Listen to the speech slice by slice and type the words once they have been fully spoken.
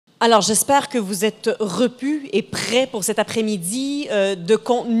Alors, j'espère que vous êtes repus et prêts pour cet après-midi de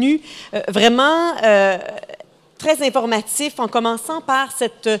contenu vraiment très informatif, en commençant par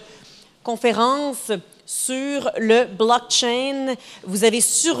cette conférence sur le blockchain. Vous avez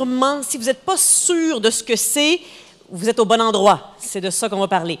sûrement, si vous n'êtes pas sûr de ce que c'est, vous êtes au bon endroit. C'est de ça qu'on va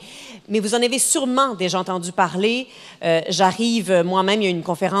parler. Mais vous en avez sûrement déjà entendu parler. J'arrive moi-même, il y a une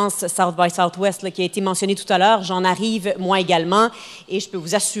conférence South by Southwest là, qui a été mentionnée tout à l'heure. J'en arrive moi également. Et je peux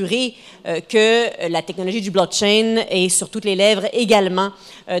vous assurer que la technologie du blockchain est sur toutes les lèvres également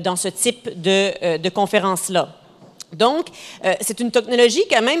dans ce type de conférence-là. Donc, c'est une technologie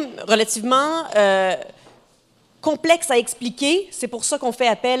quand même relativement complexe à expliquer. C'est pour ça qu'on fait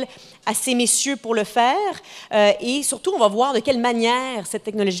appel à ces messieurs pour le faire. Et surtout, on va voir de quelle manière cette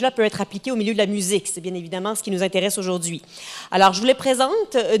technologie-là peut être appliquée au milieu de la musique. C'est bien évidemment ce qui nous intéresse aujourd'hui. Alors, je vous les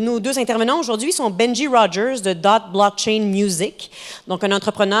présente. Nos deux intervenants aujourd'hui sont Benji Rogers de Dot Blockchain Music, donc un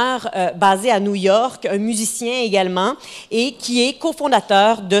entrepreneur basé à New York, un musicien également, et qui est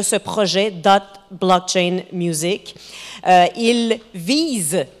cofondateur de ce projet Dot Blockchain Music. Il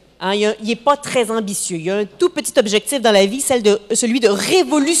vise... il n'est pas très ambitieux. Il y a un tout petit objectif dans la vie, celui de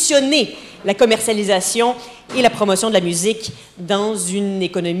révolutionner la commercialisation et la promotion de la musique dans une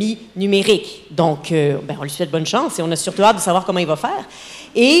économie numérique. Donc, on lui souhaite bonne chance et on a surtout hâte de savoir comment il va faire.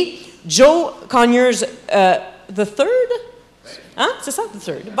 Et Joe Conyers the Third, c'est ça, the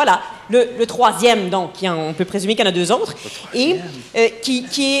third. Voilà, le troisième, donc, on peut présumer qu'il y en a deux autres, et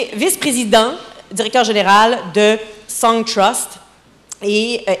qui est vice-président, directeur général de Song Trust,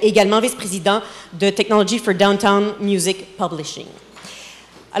 et également vice-président de Technology for Downtown Music Publishing.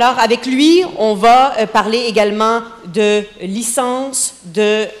 Alors, avec lui, on va parler également de licences,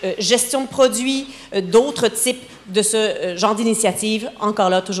 de gestion de produits, d'autres types de ce genre d'initiatives, encore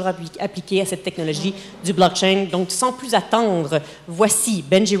là, toujours appliquées à cette technologie du blockchain. Donc, sans plus attendre, voici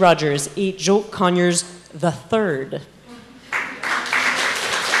Benji Rogers et Joe Conyers III.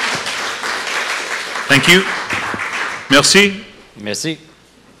 Thank you. Merci. Merci.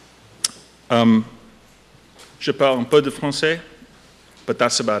 Je parle un peu de français, but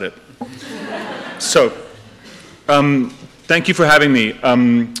that's about it. So, thank you for having me.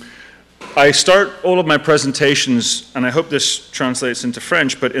 I start all of my presentations, and I hope this translates into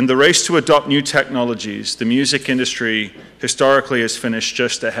French, but in the race to adopt new technologies, the music industry historically has finished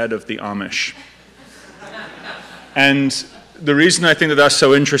just ahead of the Amish. And the reason I think that that's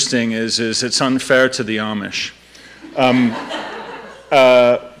so interesting is it's unfair to the Amish.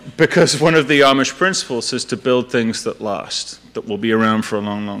 Because one of the Amish principles is to build things that last, that will be around for a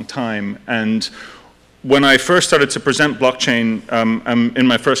long, long time. And when I first started to present blockchain, in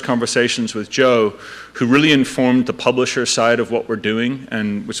my first conversations with Joe, who really informed the publisher side of what we're doing,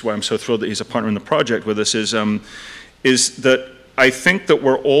 and which is why I'm so thrilled that he's a partner in the project with us, is that I think that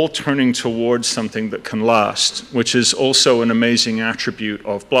we're all turning towards something that can last, which is also an amazing attribute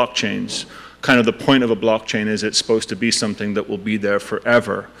of blockchains. Kind of the point of a blockchain is it's supposed to be something that will be there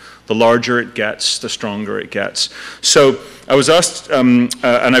forever. The larger it gets, the stronger it gets. So I was asked, and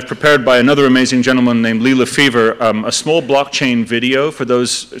I've prepared by another amazing gentleman named Lee Lefevre, a small blockchain video for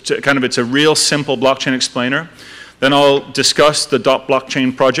those, it's a real simple blockchain explainer. Then I'll discuss the Dot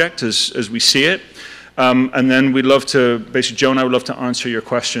Blockchain project as we see it. And then we'd love to, basically Joe and I would love to answer your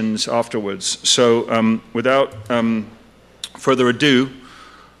questions afterwards. So without further ado,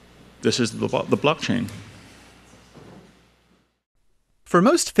 this is the blockchain. For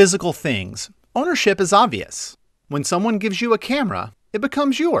most physical things, ownership is obvious. When someone gives you a camera, it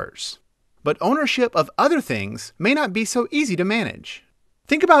becomes yours. But ownership of other things may not be so easy to manage.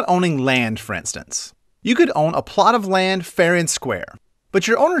 Think about owning land, for instance. You could own a plot of land fair and square, but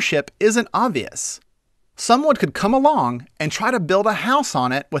your ownership isn't obvious. Someone could come along and try to build a house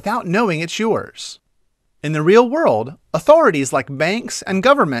on it without knowing it's yours. In the real world, authorities like banks and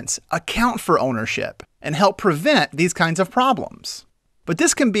governments account for ownership and help prevent these kinds of problems. But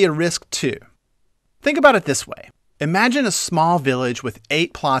this can be a risk too. Think about it this way. Imagine a small village with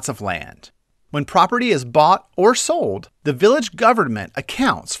 8 plots of land. When property is bought or sold, the village government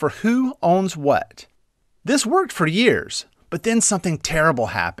accounts for who owns what. This worked for years, but then something terrible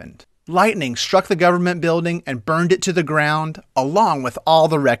happened. Lightning struck the government building and burned it to the ground, along with all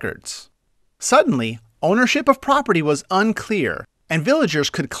the records. Suddenly, ownership of property was unclear, and villagers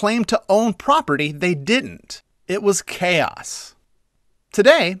could claim to own property they didn't. It was chaos.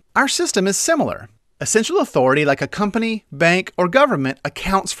 Today, our system is similar. A central authority like a company, bank, or government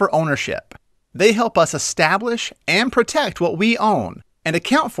accounts for ownership. They help us establish and protect what we own and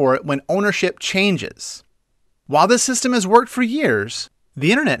account for it when ownership changes. While this system has worked for years,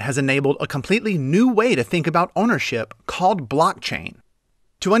 the internet has enabled a completely new way to think about ownership called blockchain.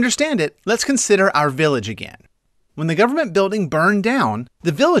 To understand it, let's consider our village again. When the government building burned down,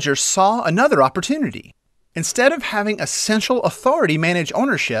 the villagers saw another opportunity. Instead of having a central authority manage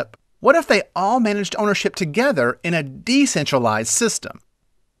ownership, what if they all managed ownership together in a decentralized system?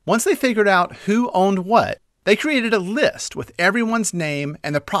 Once they figured out who owned what, they created a list with everyone's name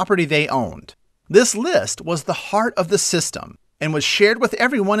and the property they owned. This list was the heart of the system and was shared with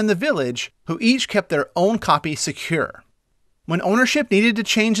everyone in the village, who each kept their own copy secure. When ownership needed to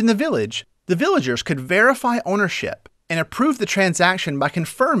change in the village, the villagers could verify ownership and approve the transaction by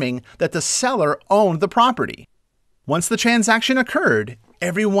confirming that the seller owned the property. Once the transaction occurred,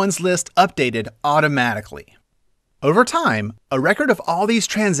 everyone's list updated automatically. Over time, a record of all these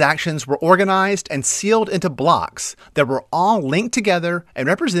transactions were organized and sealed into blocks that were all linked together and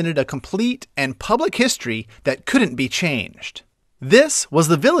represented a complete and public history that couldn't be changed. This was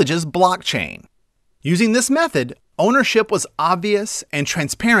the village's blockchain. Using this method, ownership was obvious and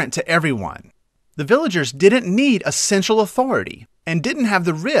transparent to everyone. The villagers didn't need a central authority and didn't have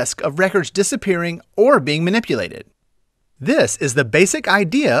the risk of records disappearing or being manipulated. This is the basic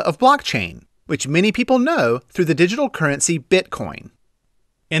idea of blockchain, which many people know through the digital currency Bitcoin.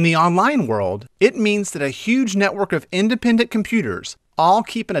 In the online world, it means that a huge network of independent computers all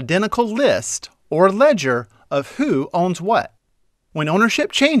keep an identical list or ledger of who owns what. When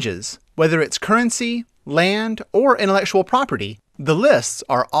ownership changes, whether it's currency, land, or intellectual property, the lists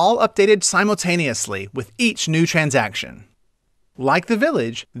are all updated simultaneously with each new transaction. Like the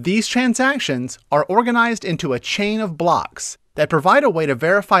village, these transactions are organized into a chain of blocks that provide a way to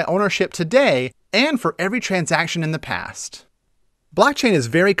verify ownership today and for every transaction in the past. Blockchain is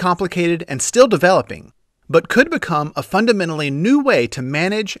very complicated and still developing, but could become a fundamentally new way to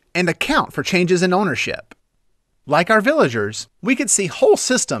manage and account for changes in ownership. Like our villagers, we could see whole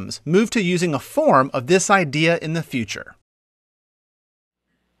systems move to using a form of this idea in the future.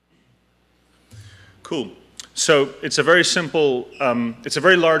 Cool. So it's a very simple, it's a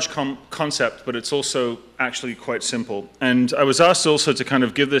very large concept, but it's also actually quite simple. And I was asked also to kind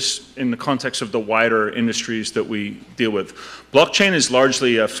of give this in the context of the wider industries that we deal with. Blockchain is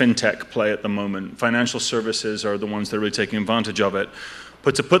largely a fintech play at the moment. Financial services are the ones that are really taking advantage of it.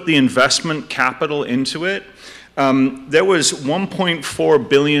 But to put the investment capital into it, there was $1.4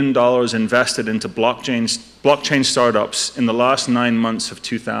 billion invested into blockchain startups in the last 9 months of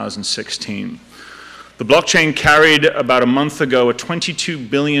 2016. The blockchain carried about a month ago a $22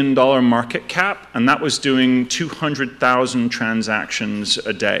 billion market cap, and that was doing 200,000 transactions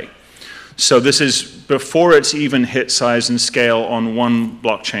a day. So this is before it's even hit size and scale on one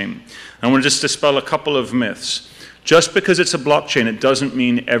blockchain. I want to just dispel a couple of myths. Just because it's a blockchain, it doesn't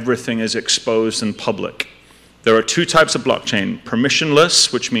mean everything is exposed and public. There are two types of blockchain: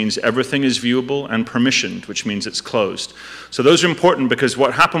 permissionless, which means everything is viewable, and permissioned, which means it's closed. So those are important because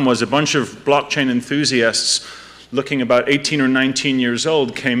what happened was a bunch of blockchain enthusiasts looking about 18 or 19 years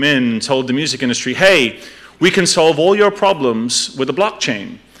old came in and told the music industry, hey, we can solve all your problems with a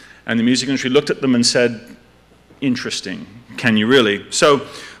blockchain. And the music industry looked at them and said, interesting, can you really? So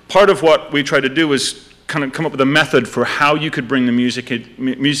part of what we tried to do was kind of come up with a method for how you could bring the music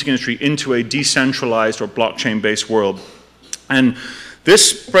industry into a decentralized or blockchain-based world. And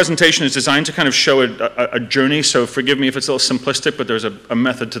this presentation is designed to kind of show a journey, so forgive me if it's a little simplistic, but there's a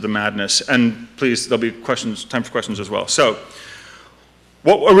method to the madness. And please, there'll be questions, time for questions as well. So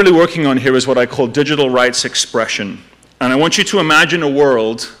what we're really working on here is what I call digital rights expression. And I want you to imagine a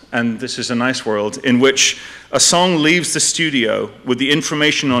world, and this is a nice world, in which a song leaves the studio with the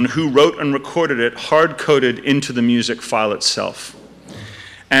information on who wrote and recorded it hard-coded into the music file itself.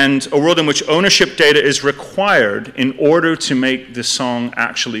 And a world in which ownership data is required in order to make the song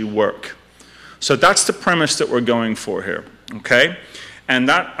actually work. So that's the premise that we're going for here, okay? And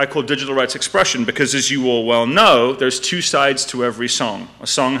that I call digital rights expression because, as you all well know, there's two sides to every song. A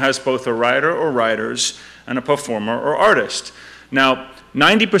song has both a writer or writers and a performer or artist. Now,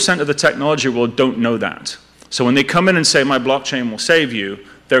 90% of the technology world don't know that. So when they come in and say, my blockchain will save you,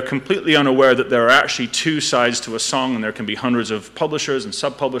 they're completely unaware that there are actually two sides to a song, and there can be hundreds of publishers and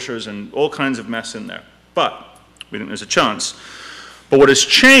sub-publishers and all kinds of mess in there. But we think there's a chance. But what has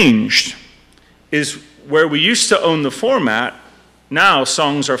changed is where we used to own the format, now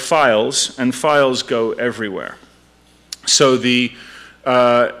songs are files, and files go everywhere. So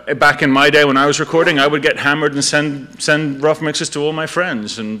back in my day when I was recording, I would get hammered and send rough mixes to all my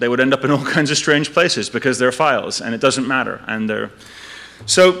friends, and they would end up in all kinds of strange places because they're files, and it doesn't matter. And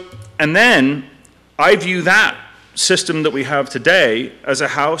then I view that system that we have today as a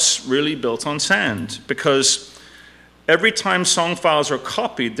house really built on sand, because every time song files are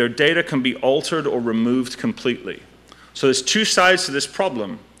copied, their data can be altered or removed completely. So there's two sides to this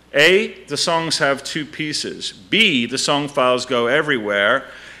problem. A, the songs have two pieces. B, the song files go everywhere.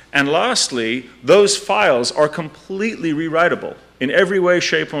 And lastly, those files are completely rewritable in every way,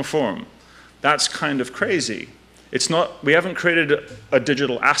 shape, or form. That's kind of crazy. It's not, we haven't created a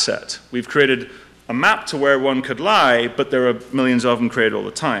digital asset. We've created a map to where one could lie, but there are millions of them created all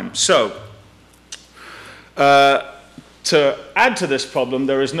the time. So, to add to this problem,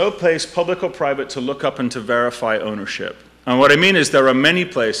 there is no place, public or private, to look up and to verify ownership. And what I mean is there are many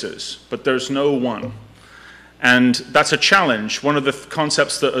places, but there's no one. And that's a challenge. One of the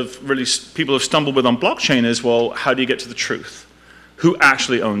concepts that people have stumbled with on blockchain is, well, how do you get to the truth? Who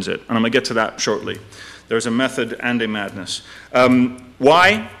actually owns it? And I'm going to get to that shortly. There's a method and a madness.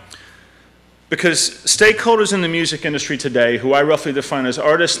 Why? Because stakeholders in the music industry today, who I roughly define as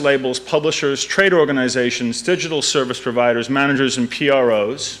artists, labels, publishers, trade organizations, digital service providers, managers, and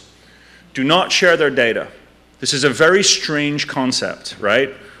PROs, do not share their data. This is a very strange concept,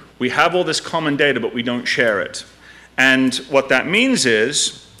 right? We have all this common data, but we don't share it. And what that means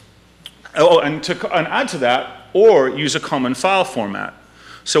is, and add to that, or use a common file format.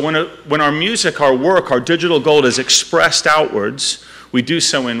 So when our music, our work, our digital gold is expressed outwards, we do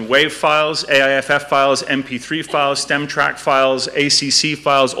so in WAV files, AIFF files, MP3 files, stem track files, ACC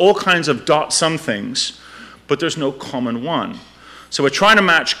files, all kinds of .some things, but there's no common one. So we're trying to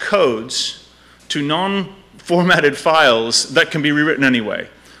match codes to non-formatted files that can be rewritten anyway.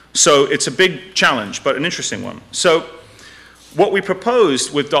 So it's a big challenge, but an interesting one. So what we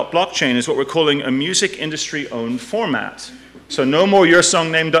proposed with .blockchain is what we're calling a music industry-owned format. So no more your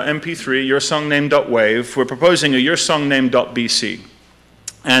song name.mp3, your song name.wave. We're proposing a your song name.bc.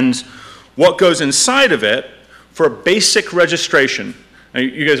 And what goes inside of it for a basic registration. Now,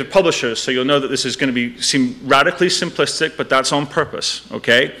 you guys are publishers, so you'll know that this is going to seem radically simplistic, but that's on purpose,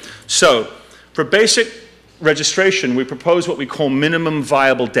 okay? So for basic registration, we propose what we call minimum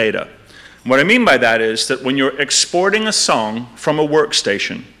viable data. And what I mean by that is that when you're exporting a song from a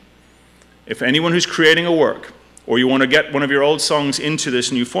workstation, if anyone who's creating a work, or you want to get one of your old songs into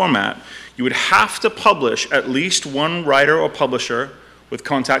this new format, you would have to publish at least one writer or publisher with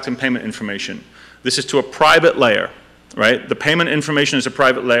contact and payment information. This is to a private layer, right? The payment information is a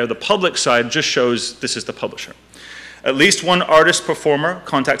private layer. The public side just shows this is the publisher. At least one artist performer,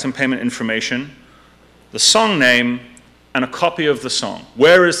 contact and payment information, the song name, and a copy of the song.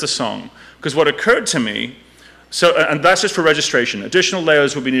 Where is the song? Because what occurred to me, and that's just for registration. Additional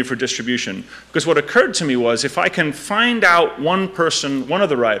layers will be needed for distribution. Because what occurred to me was if I can find out one person, one of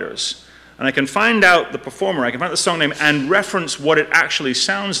the writers, and I can find out the performer, I can find the song name and reference what it actually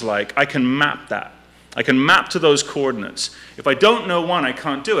sounds like, I can map that. I can map to those coordinates. If I don't know one, I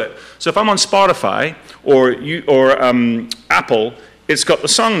can't do it. So if I'm on Spotify or Apple, it's got the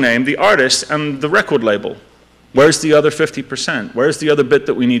song name, the artist, and the record label. Where's the other 50%? Where's the other bit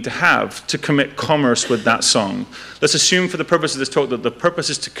that we need to have to commit commerce with that song? Let's assume for the purpose of this talk that the purpose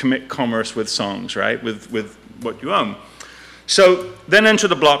is to commit commerce with songs, right? With what you own. So then enter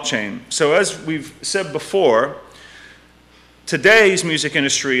the blockchain. So as we've said before, today's music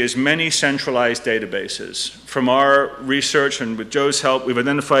industry is many centralized databases. From our research and with Joe's help, we've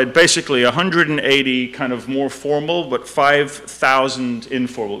identified basically 180 kind of more formal, but 5,000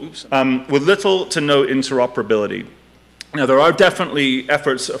 informal, with little to no interoperability. Now, there are definitely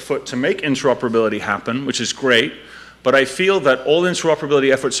efforts afoot to make interoperability happen, which is great, but I feel that all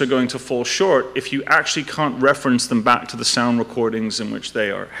interoperability efforts are going to fall short if you actually can't reference them back to the sound recordings in which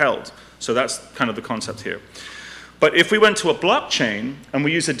they are held. So that's kind of the concept here. But if we went to a blockchain and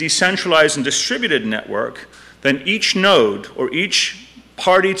we use a decentralized and distributed network, then each node or each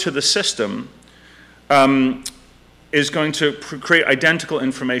party to the system is going to create identical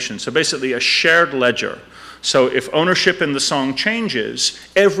information. So basically a shared ledger. So if ownership in the song changes,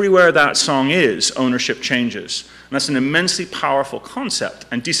 everywhere that song is, ownership changes. And that's an immensely powerful concept.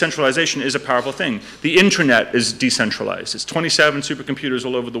 And decentralization is a powerful thing. The intranet is decentralized. It's 27 supercomputers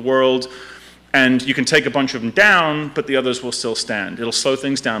all over the world. And you can take a bunch of them down, but the others will still stand. It'll slow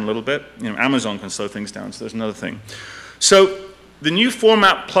things down a little bit. You know, Amazon can slow things down, so there's another thing. So the new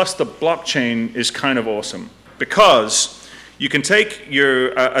format plus the blockchain is kind of awesome because you can take your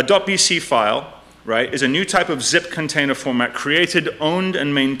a .bc file, right, is a new type of zip container format created, owned,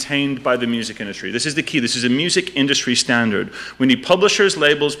 and maintained by the music industry. This is the key. This is a music industry standard. We need publishers,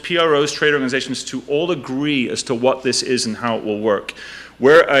 labels, PROs, trade organizations to all agree as to what this is and how it will work.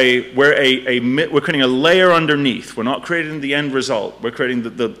 We're creating a layer underneath. We're not creating the end result. We're creating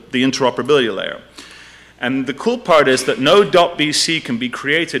the interoperability layer. And the cool part is that no .bc can be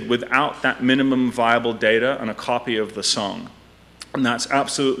created without that minimum viable data and a copy of the song. And that's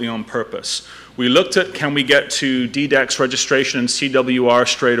absolutely on purpose. We looked at, can we get to DDEX registration and CWR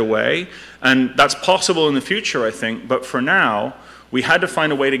straight away? And that's possible in the future, I think, but for now, we had to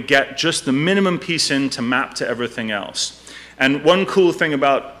find a way to get just the minimum piece in to map to everything else. And one cool thing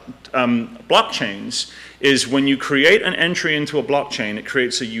about blockchains is when you create an entry into a blockchain, it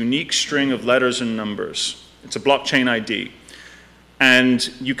creates a unique string of letters and numbers. It's a blockchain ID.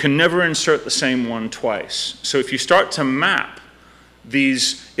 And you can never insert the same one twice. So if you start to map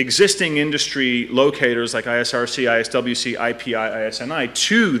these existing industry locators like ISRC, ISWC, IPI, ISNI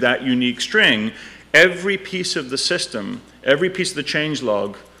to that unique string, every piece of the system, every piece of the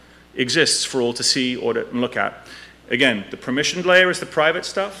changelog exists for all to see, audit, and look at. Again, the permissioned layer is the private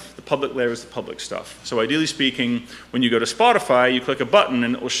stuff, the public layer is the public stuff. So ideally speaking, when you go to Spotify, you click a button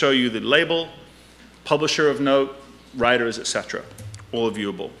and it will show you the label, publisher of note, writers, etc., all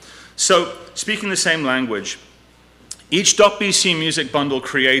viewable. So speaking the same language, each .bc music bundle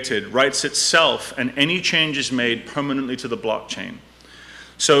created writes itself and any changes made permanently to the blockchain.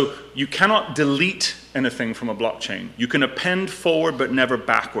 So you cannot delete anything from a blockchain. You can append forward but never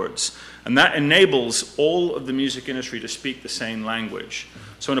backwards. And that enables all of the music industry to speak the same language.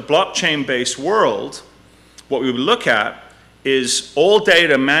 So in a blockchain-based world, what we would look at is all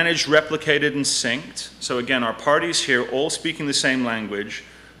data managed, replicated, and synced. So again, our parties here all speaking the same language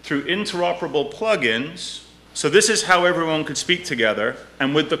through interoperable plugins. So this is how everyone could speak together.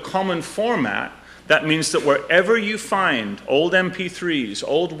 And with the common format, that means that wherever you find old MP3s,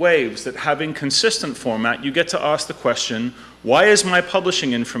 old waves that have inconsistent format, you get to ask the question, why is my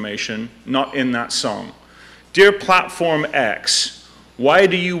publishing information not in that song? Dear Platform X, why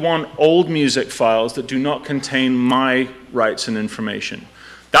do you want old music files that do not contain my rights and information?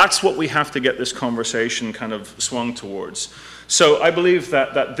 That's what we have to get this conversation kind of swung towards. So I believe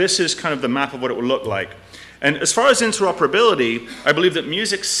that this is kind of the map of what it will look like. And as far as interoperability, I believe that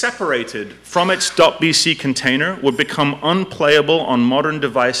music separated from its .bc container would become unplayable on modern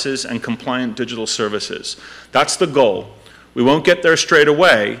devices and compliant digital services. That's the goal. We won't get there straight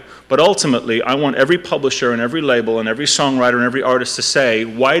away, but ultimately I want every publisher and every label and every songwriter and every artist to say,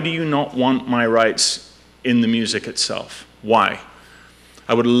 why do you not want my rights in the music itself? Why?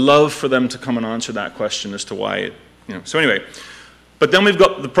 I would love for them to come and answer that question as to why it, So anyway, but then we've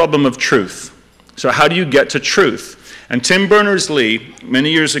got the problem of truth. So how do you get to truth? And Tim Berners-Lee,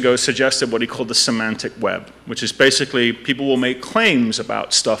 many years ago, suggested what he called the semantic web, which is basically people will make claims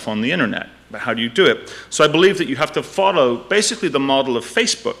about stuff on the internet. But how do you do it? So I believe that you have to follow basically the model of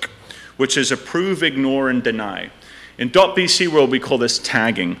Facebook, which is approve, ignore, and deny. In .bc world, we call this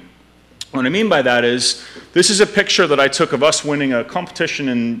tagging. What I mean by that is, this is a picture that I took of us winning a competition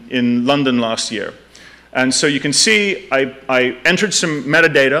in London last year. And so you can see I entered some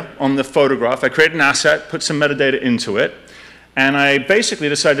metadata on the photograph. I created an asset, put some metadata into it, and I basically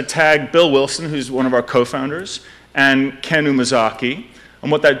decided to tag Bill Wilson, who's one of our co-founders, and Ken Umezaki.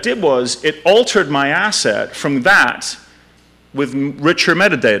 And what that did was it altered my asset from that with richer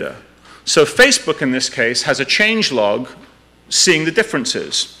metadata. So Facebook, in this case, has a changelog seeing the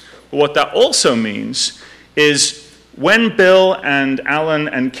differences. But what that also means is when Bill and Alan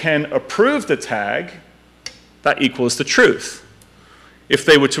and Ken approve the tag, that equals the truth. If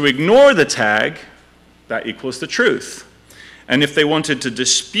they were to ignore the tag, that equals the truth. And if they wanted to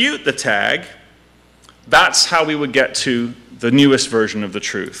dispute the tag, that's how we would get to the newest version of the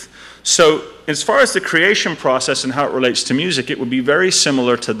truth. So as far as the creation process and how it relates to music, it would be very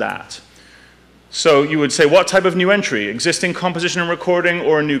similar to that. So you would say, what type of new entry? Existing composition and recording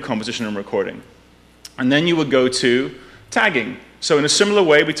or a new composition and recording? And then you would go to tagging. So in a similar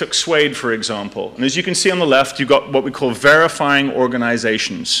way, we took Suede, for example. And as you can see on the left, you've got what we call verifying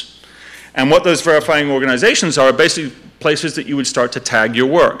organizations. And what those verifying organizations are basically places that you would start to tag your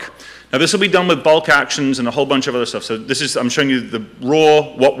work. Now this will be done with bulk actions and a whole bunch of other stuff. So this is, I'm showing you the raw,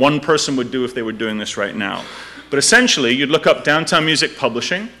 what one person would do if they were doing this right now. But essentially, you'd look up Downtown Music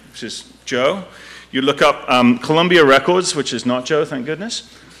Publishing, which is Joe. You'd look up Columbia Records, which is not Joe, thank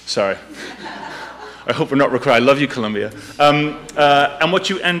goodness. Sorry. I hope we're not recording. I love you, Columbia. And what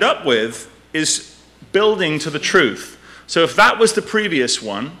you end up with is building to the truth. So if that was the previous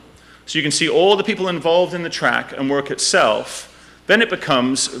one, so you can see all the people involved in the track and work itself, then it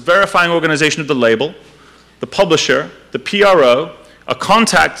becomes verifying organization of the label, the publisher, the PRO, a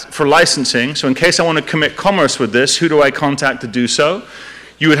contact for licensing. So in case I want to commit commerce with this, who do I contact to do so?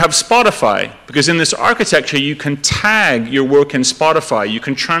 You would have Spotify, because in this architecture, you can tag your work in Spotify. You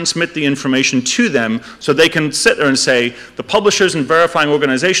can transmit the information to them so they can sit there and say, the publishers and verifying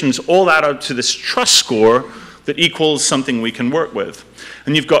organizations all add up to this trust score, that equals something we can work with.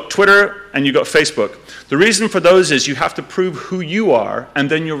 And you've got Twitter and you've got Facebook. The reason for those is you have to prove who you are and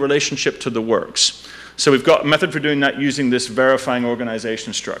then your relationship to the works. So we've got a method for doing that using this verifying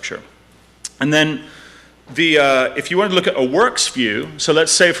organization structure. And then if you want to look at a works view, so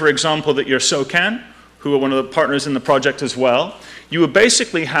let's say, for example, that you're SOCAN, who are one of the partners in the project as well, you would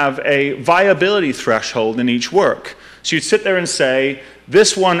basically have a viability threshold in each work. So you'd sit there and say,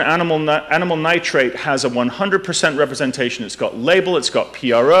 this one, animal nitrate, has a 100% representation. It's got label, it's got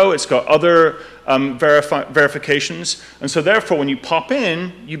PRO, it's got other verifications. And so therefore, when you pop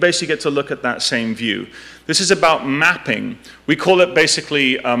in, you basically get to look at that same view. This is about mapping. We call it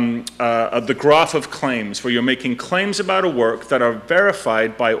basically the graph of claims, where you're making claims about a work that are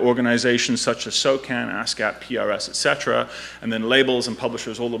verified by organizations such as SOCAN, ASCAP, PRS, etc., and then labels and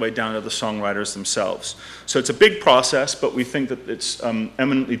publishers all the way down to the songwriters themselves. So it's a big process, but we think that it's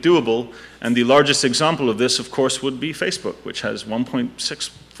eminently doable. And the largest example of this, of course, would be Facebook, which has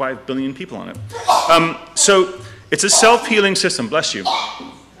 1.65 billion people on it. So it's a self-healing system. Bless you.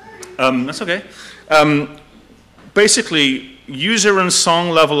 That's okay. Basically, user and song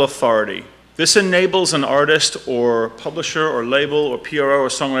level authority. This enables an artist or publisher or label or PRO or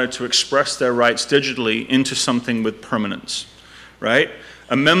songwriter to express their rights digitally into something with permanence, right?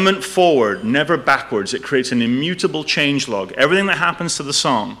 Amendment forward, never backwards. It creates an immutable changelog. Everything that happens to the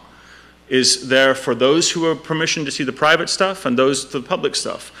song is there for those who have permission to see the private stuff and those to the public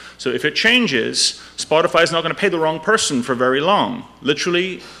stuff. So if it changes, Spotify is not going to pay the wrong person for very long.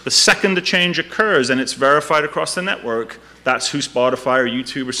 Literally, the second a change occurs and it's verified across the network, that's who Spotify or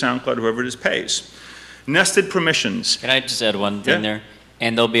YouTube or SoundCloud, whoever it is, pays. Nested permissions. Can I just add one thing there?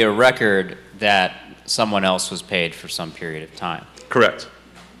 And there'll be a record that someone else was paid for some period of time. Correct.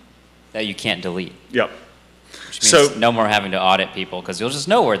 That you can't delete. Yep. Which means no more having to audit people, because you'll just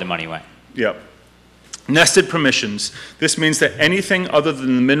know where the money went. Yep. Nested permissions. This means that anything other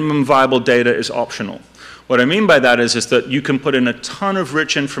than the minimum viable data is optional. What I mean by that is that you can put in a ton of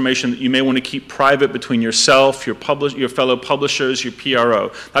rich information that you may want to keep private between yourself, your fellow publishers, your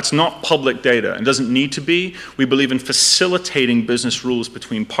PRO. That's not public data. It doesn't need to be. We believe in facilitating business rules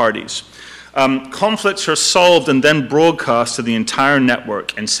between parties. Conflicts are solved and then broadcast to the entire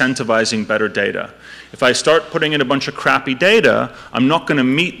network, incentivizing better data. If I start putting in a bunch of crappy data, I'm not going to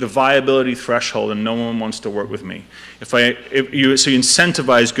meet the viability threshold and no one wants to work with me. So you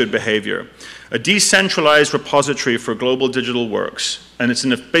incentivize good behavior. A decentralized repository for global digital works, and it's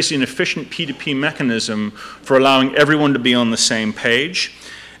basically an efficient P2P mechanism for allowing everyone to be on the same page.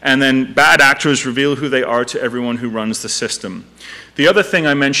 And then bad actors reveal who they are to everyone who runs the system. The other thing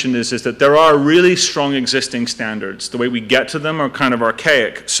I mentioned is that there are really strong existing standards. The way we get to them are kind of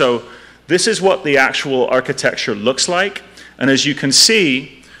archaic. So this is what the actual architecture looks like. And as you can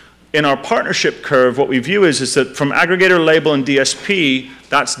see, in our partnership curve, what we view is that from aggregator, label, and DSP,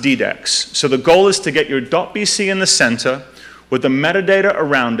 that's DDEX. So the goal is to get your .bc in the center with the metadata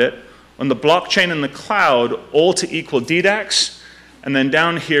around it, on the blockchain and the cloud, all to equal DDEX, and then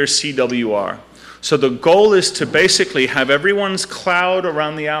down here, CWR. So the goal is to basically have everyone's cloud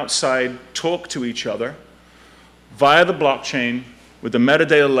around the outside talk to each other via the blockchain with the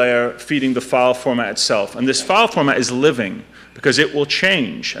metadata layer feeding the file format itself. And this file format is living because it will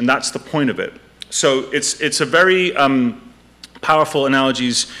change, and that's the point of it. So it's a very powerful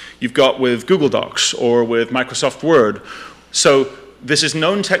analogies you've got with Google Docs or with Microsoft Word. So this is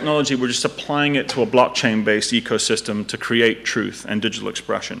known technology, we're just applying it to a blockchain-based ecosystem to create truth and digital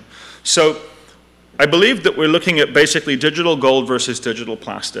expression. So I believe that we're looking at basically digital gold versus digital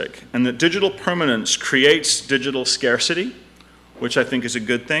plastic, and that digital permanence creates digital scarcity, which I think is a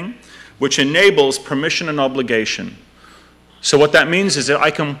good thing, which enables permission and obligation. So what that means is that I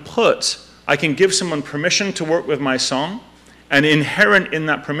can give someone permission to work with my song, and inherent in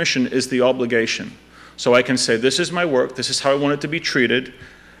that permission is the obligation. So I can say, this is my work, this is how I want it to be treated,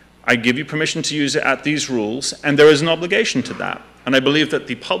 I give you permission to use it at these rules, and there is an obligation to that. And I believe that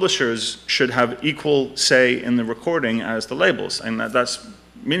the publishers should have equal say in the recording as the labels, and that's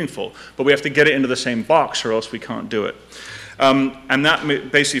meaningful. But we have to get it into the same box or else we can't do it. And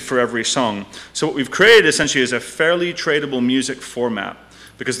that basically for every song. So what we've created essentially is a fairly tradable music format,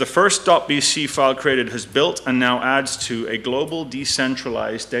 because the first .bc file created has built and now adds to a global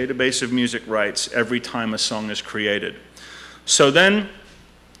decentralized database of music rights every time a song is created. So then,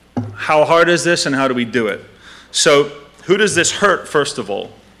 how hard is this and how do we do it? So who does this hurt, first of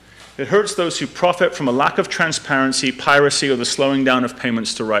all? It hurts those who profit from a lack of transparency, piracy, or the slowing down of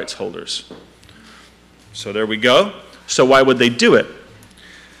payments to rights holders. So there we go. So why would they do it?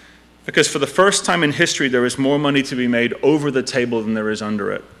 Because for the first time in history, there is more money to be made over the table than there is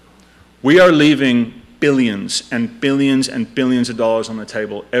under it. We are leaving billions and billions and billions of dollars on the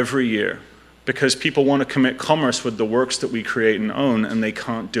table every year because people want to commit commerce with the works that we create and own, and they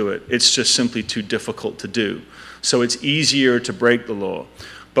can't do it. It's just simply too difficult to do. So it's easier to break the law.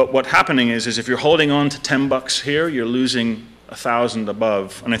 But what's happening is if you're holding on to $10 here, you're losing 1,000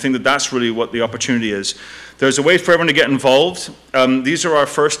 above. And I think that that's really what the opportunity is. There's a way for everyone to get involved. These are our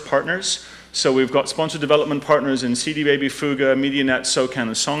first partners. So we've got sponsored development partners in CD Baby, Fuga, MediaNet, SOCAN,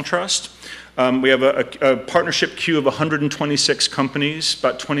 and Songtrust. We have a partnership queue of 126 companies,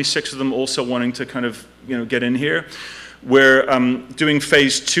 about 26 of them also wanting to kind of get in here. We're doing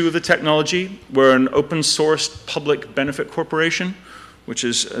phase 2 of the technology. We're an open source public benefit corporation, which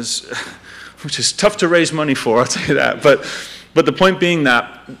is tough to raise money for, I'll tell you that. But the point being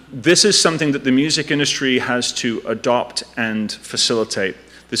that this is something that the music industry has to adopt and facilitate.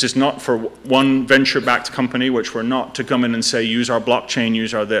 This is not for one venture-backed company, which we're not, to come in and say, use our blockchain,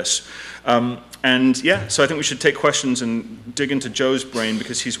 use our this. And yeah, so I think we should take questions and dig into Joe's brain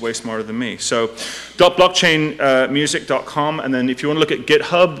because he's way smarter than me. So .blockchainmusic.com, and then if you want to look at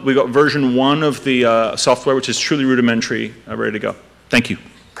GitHub, we've got version 1 of the software, which is truly rudimentary, ready to go. Thank you.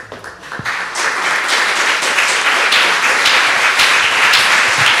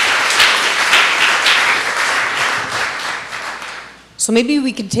 So maybe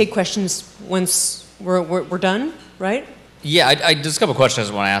we could take questions once we're done, right? Yeah, I just a couple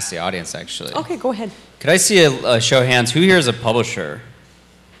questions I want to ask the audience, actually. Okay, go ahead. Could I see a show of hands? Who here is a publisher?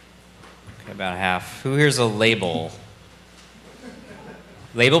 Okay, about half. Who here is a label?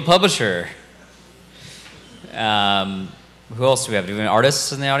 Label publisher. Who else do we have? Do we have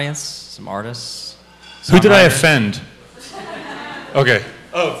artists in the audience? Some artists? Who did I offend? Okay.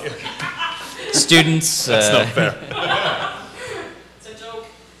 Oh, okay. Students. That's not fair. It's a joke.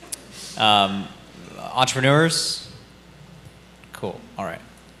 Entrepreneurs. Cool. All right.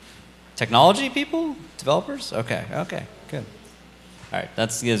 Technology people? Developers? Okay. Okay. Good. All right.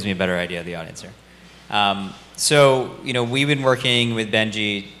 That gives me a better idea of the audience here. So, we've been working with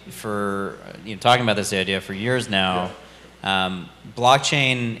Benji for, talking about this idea for years now. Yeah.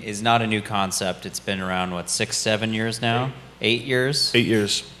 Blockchain is not a new concept. It's been around, 6, 7 years now? 8 years? 8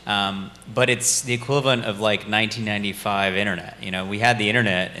 years. But it's the equivalent of 1995 internet. We had the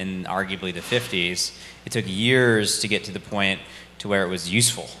internet in arguably the 50s. It took years to get to the point to where it was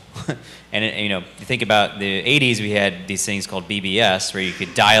useful. And you think about the 80s, we had these things called BBS, where you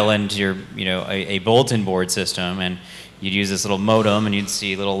could dial into your, a bulletin board system, and you'd use this little modem, and you'd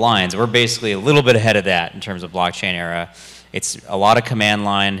see little lines. We're basically a little bit ahead of that in terms of blockchain era. It's a lot of command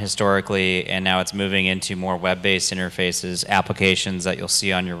line historically, and now it's moving into more web-based interfaces, applications that you'll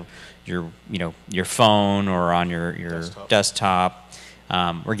see on your phone or on your desktop.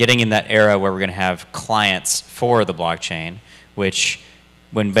 We're getting in that era where we're going to have clients for the blockchain, which,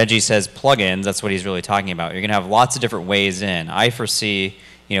 when Benji says plugins, that's what he's really talking about. You're going to have lots of different ways in. I foresee,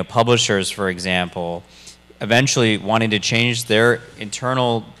 publishers, for example, eventually wanting to change their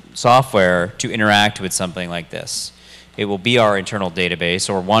internal software to interact with something like this. It will be our internal database,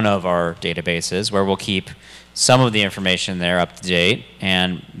 or one of our databases, where we'll keep some of the information there up to date,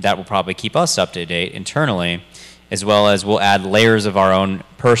 and that will probably keep us up to date internally, as well as we'll add layers of our own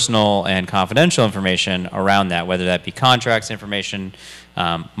personal and confidential information around that, whether that be contracts information,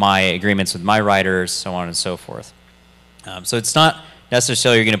 my agreements with my writers, so on and so forth. So it's not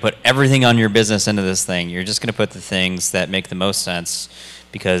necessarily you're going to put everything on your business into this thing. You're just going to put the things that make the most sense,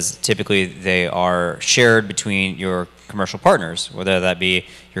 because typically they are shared between your commercial partners, whether that be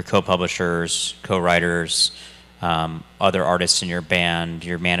your co-publishers, co-writers, other artists in your band,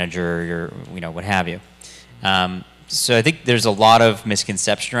 your manager, your what have you. So I think there's a lot of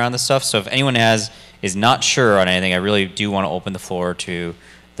misconception around this stuff. So if anyone is not sure on anything, I really do want to open the floor to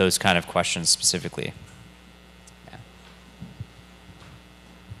those kind of questions specifically. Yeah.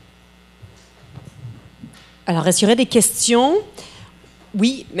 Alors, est-ce qu'il y aurait des questions?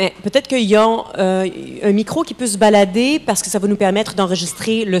 Oui, mais peut-être qu'il y a un micro qui peut se balader parce que ça va nous permettre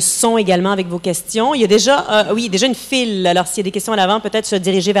d'enregistrer le son également avec vos questions. Il y a déjà, déjà une file. Alors, s'il y a des questions à l'avant, peut-être se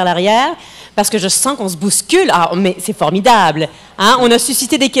diriger vers l'arrière parce que je sens qu'on se bouscule. Ah, mais c'est formidable. Hein? On a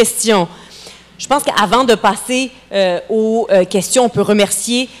suscité des questions. Je pense qu'avant de passer aux questions, on peut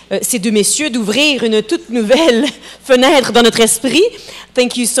remercier ces deux messieurs d'ouvrir une toute nouvelle fenêtre dans notre esprit.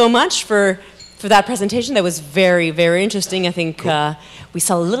 Thank you so much for that presentation. That was very, very interesting. I think we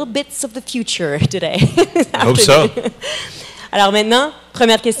saw little bits of the future today. I hope so. Alors maintenant,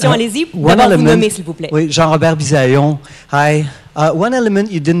 première question, allez-y. D'abord, vous nommez, s'il vous plaît. Oui, Jean-Robert Bisaillon. Hi. One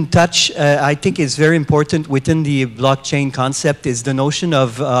element you didn't touch, I think is very important within the blockchain concept, is the notion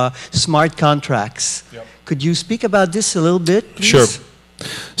of smart contracts. Yep. Could you speak about this a little bit, please? Sure.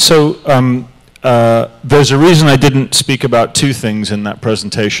 So there's a reason I didn't speak about two things in that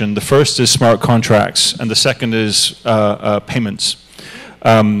presentation. The first is smart contracts, and the second is payments.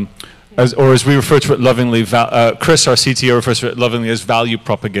 As we refer to it lovingly, Chris, our CTO, refers to it lovingly as value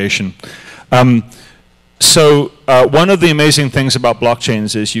propagation. So one of the amazing things about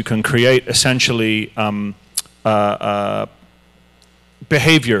blockchains is you can create essentially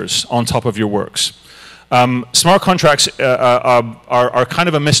behaviors on top of your works. Smart contracts are kind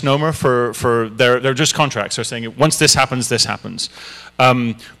of a misnomer for they're just contracts. They're saying once this happens, this happens.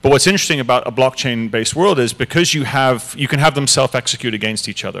 But what's interesting about a blockchain-based world is because you can have them self-execute against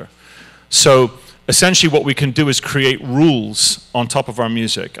each other. So essentially what we can do is create rules on top of our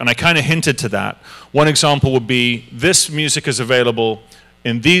music. And I kind of hinted to that. One example would be this music is available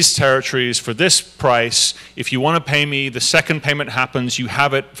in these territories for this price. If you want to pay me, the second payment happens, you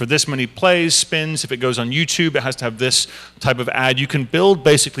have it for this many plays, spins. If it goes on YouTube, it has to have this type of ad. You can build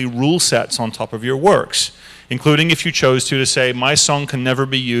basically rule sets on top of your works, including if you chose to say, my song can never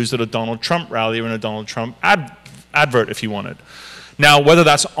be used at a Donald Trump rally or in a Donald Trump advert if you wanted. Now, whether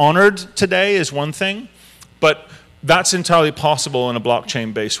that's honored today is one thing, but that's entirely possible in a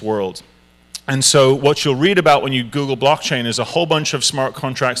blockchain-based world. And so what you'll read about when you Google blockchain is a whole bunch of smart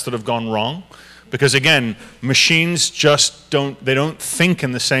contracts that have gone wrong. Because again, machines just don't think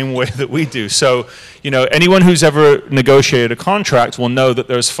in the same way that we do. So, anyone who's ever negotiated a contract will know that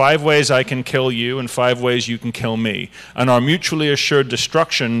there's 5 ways I can kill you and 5 ways you can kill me. And our mutually assured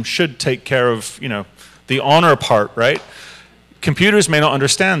destruction should take care of, the honor part, right? Computers may not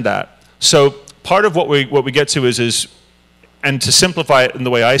understand that. So part of what we get to is, and to simplify it in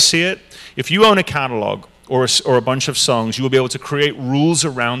the way I see it, if you own a catalog or a bunch of songs, you will be able to create rules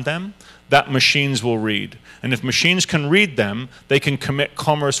around them that machines will read. And if machines can read them, they can commit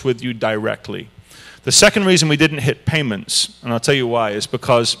commerce with you directly. The second reason we didn't hit payments, and I'll tell you why, is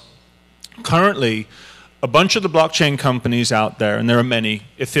because currently a bunch of the blockchain companies out there, and there are many,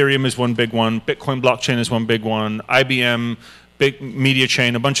 Ethereum is one big one, Bitcoin blockchain is one big one, IBM, big media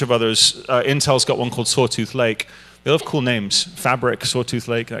chain, a bunch of others, Intel's got one called Sawtooth Lake. They all have cool names, Fabric, Sawtooth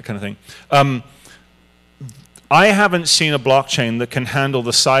Lake, that kind of thing. I haven't seen a blockchain that can handle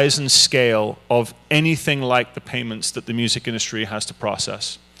the size and scale of anything like the payments that the music industry has to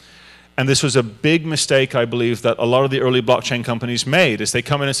process. And this was a big mistake, I believe, that a lot of the early blockchain companies made, is they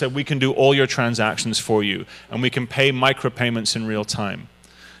come in and said, we can do all your transactions for you, and we can pay micropayments in real time.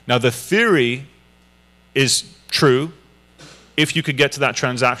 Now, the theory is true, if you could get to that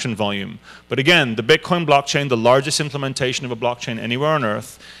transaction volume. But again, the Bitcoin blockchain, the largest implementation of a blockchain anywhere on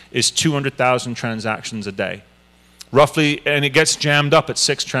Earth, is 200,000 transactions a day. Roughly, and it gets jammed up at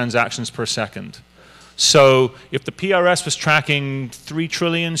 6 transactions per second. So if the PRS was tracking 3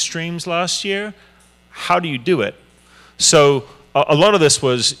 trillion streams last year, how do you do it? So a lot of this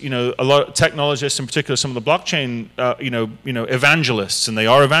was, a lot of technologists, in particular some of the blockchain, evangelists, and they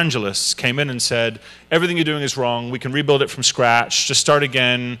are evangelists, came in and said, everything you're doing is wrong, we can rebuild it from scratch, just start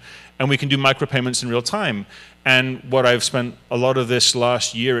again, and we can do micropayments in real time. And what I've spent a lot of this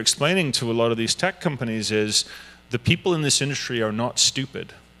last year explaining to a lot of these tech companies is, the people in this industry are not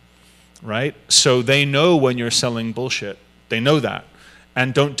stupid, right? So they know when you're selling bullshit. They know that.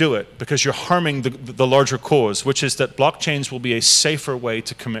 And don't do it, because you're harming the larger cause, which is that blockchains will be a safer way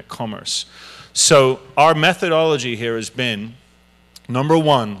to commit commerce. So our methodology here has been, number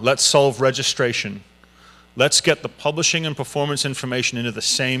one, let's solve registration. Let's get the publishing and performance information into the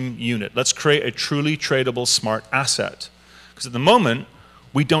same unit. Let's create a truly tradable smart asset. Because at the moment,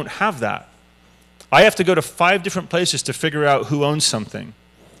 we don't have that. I have to go to 5 different places to figure out who owns something.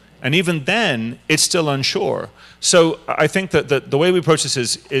 And even then, it's still unsure. So I think that the way we approach this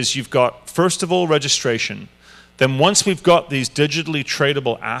is you've got, first of all, registration. Then once we've got these digitally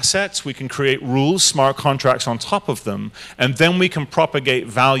tradable assets, we can create rules, smart contracts on top of them, and then we can propagate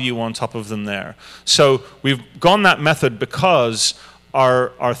value on top of them there. So we've gone that method because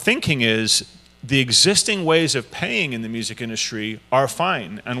our thinking is the existing ways of paying in the music industry are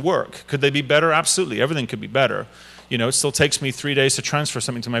fine and work. Could they be better? Absolutely. Everything could be better. It still takes me 3 days to transfer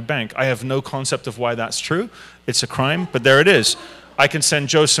something to my bank. I have no concept of why that's true. It's a crime, but there it is. I can send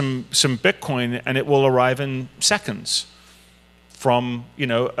Joe some Bitcoin and it will arrive in seconds from,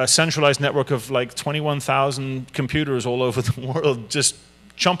 a centralized network of like 21,000 computers all over the world just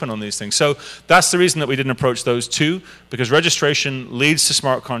chomping on these things. So that's the reason that we didn't approach those two, because registration leads to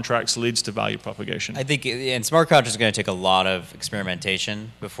smart contracts, leads to value propagation. I think, and smart contracts are going to take a lot of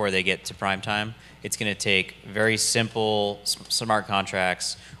experimentation before they get to prime time. It's going to take very simple smart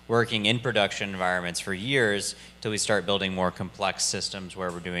contracts working in production environments for years until we start building more complex systems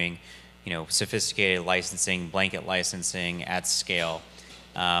where we're doing, sophisticated licensing, blanket licensing at scale.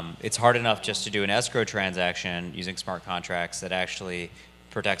 It's hard enough just to do an escrow transaction using smart contracts that actually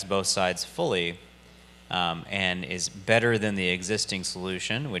protects both sides fully, and is better than the existing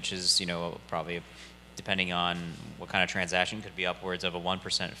solution, which is, you know, probably, depending on what kind of transaction, could be upwards of a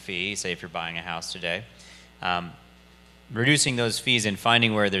 1% fee, say if you're buying a house today. Reducing those fees and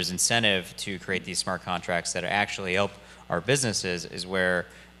finding where there's incentive to create these smart contracts that actually help our businesses is where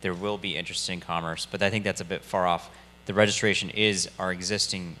there will be interesting commerce. But I think that's a bit far off. The registration is our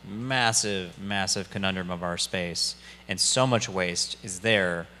existing massive, massive conundrum of our space, and so much waste is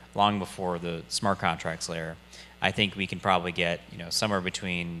there long before the smart contracts layer. I think we can probably get, you know, somewhere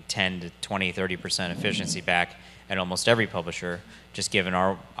between 10 to 20, 30% efficiency back at almost every publisher, just given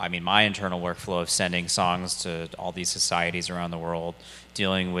our, I mean, my internal workflow of sending songs to all these societies around the world,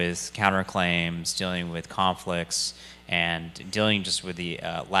 dealing with counterclaims, dealing with conflicts, and dealing just with the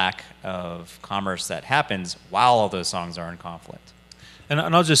lack of commerce that happens while all those songs are in conflict. And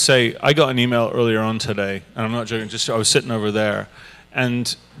I'll just say, I got an email earlier on today, and I'm not joking, just I was sitting over there,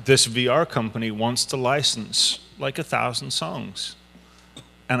 and this VR company wants to license like 1,000 songs.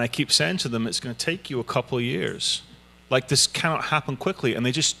 And I keep saying to them, it's going to take you a couple of years. Like, this cannot happen quickly, and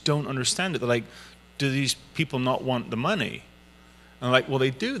they just don't understand it. They're like, do these people not want the money? And I'm like, well, they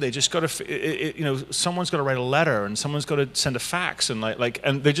do. They just got to, you know, someone's got to write a letter, and someone's got to send a fax, and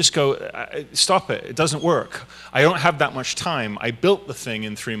and they just go, stop it. It doesn't work. I don't have that much time. I built the thing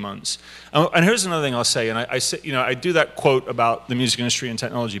in 3 months. And here's another thing I'll say. And I say, you know, I do that quote about the music industry and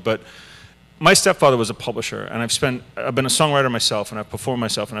technology, but my stepfather was a publisher, and I've been a songwriter myself, and I've performed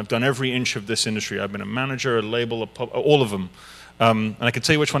myself, and I've done every inch of this industry. I've been a manager, a label, all of them. And I can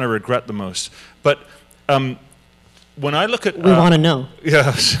tell you which one I regret the most. But when I look at... we want to know.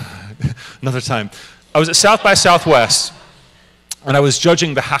 Yes, another time. I was at South by Southwest, and I was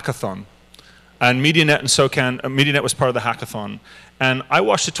judging the hackathon. And MediaNet and SoCan, MediaNet was part of the hackathon. And I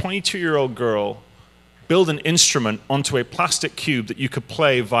watched a 22-year-old girl build an instrument onto a plastic cube that you could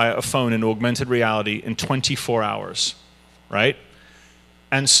play via a phone in augmented reality in 24 hours, right?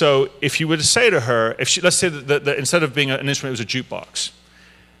 And so if you were to say to her, if she, let's say that instead of being an instrument, it was a jukebox.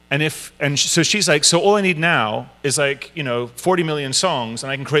 So she's like, so all I need now is like, you know, 40 million songs, and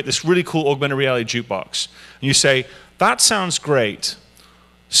I can create this really cool augmented reality jukebox. And you say, that sounds great.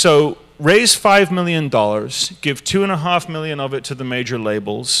 So raise $5 million, give $2.5 million of it to the major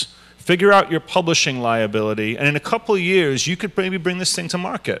labels, figure out your publishing liability, and in a couple of years, you could maybe bring this thing to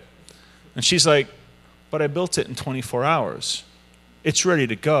market. And she's like, but I built it in 24 hours. It's ready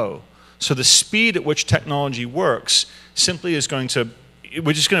to go. So the speed at which technology works simply is going to,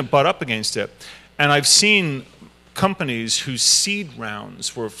 we're just going to butt up against it. And I've seen companies whose seed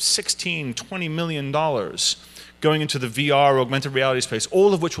rounds were $16, $20 million going into the VR, augmented reality space,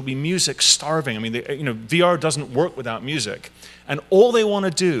 all of which will be music starving. I mean, you know, VR doesn't work without music. And all they want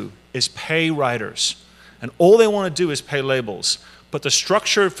to do is pay writers. And all they want to do is pay labels. But the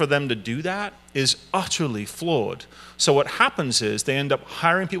structure for them to do that is utterly flawed. So what happens is they end up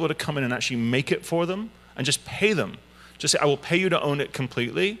hiring people to come in and actually make it for them and just pay them. Just say, I will pay you to own it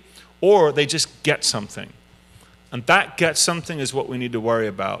completely, or they just get something. And that get something is what we need to worry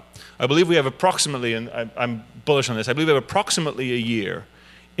about. I believe we have approximately, and I'm bullish on this, I believe we have approximately a year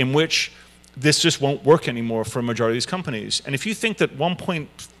in which this just won't work anymore for a majority of these companies. And if you think that $4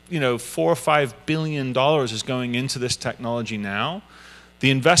 or $5 billion is going into this technology now,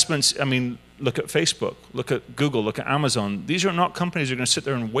 the investments, I mean, look at Facebook, look at Google, look at Amazon. These are not companies who are going to sit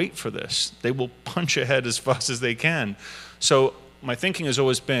there and wait for this. They will punch ahead as fast as they can. So my thinking has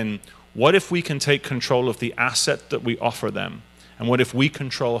always been, what if we can take control of the asset that we offer them? And what if we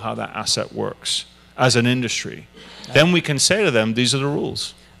control how that asset works as an industry? Then we can say to them, these are the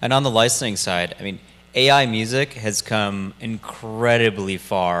rules. And on the licensing side, I mean, AI music has come incredibly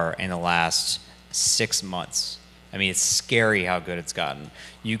far in the last 6 months. I mean, it's scary how good it's gotten.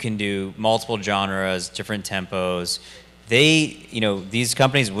 You can do multiple genres, different tempos. These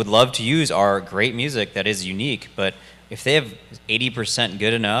companies would love to use our great music that is unique, but if they have 80%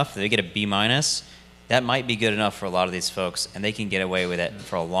 good enough, they get a B-, that might be good enough for a lot of these folks, and they can get away with it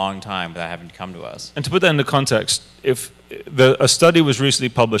for a long time without having to come to us. And to put that into context, a study was recently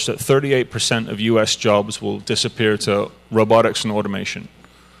published that 38% of US jobs will disappear to robotics and automation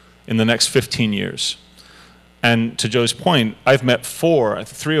in the next 15 years. And to Joe's point, I've met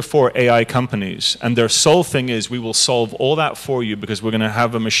 3 or 4 AI companies, and their sole thing is, we will solve all that for you because we're going to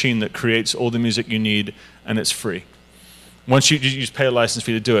have a machine that creates all the music you need, and it's free. Once you just pay a license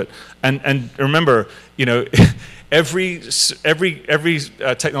fee to do it. And remember, you know, every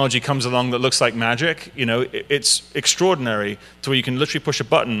technology comes along that looks like magic. You know, it's extraordinary to where you can literally push a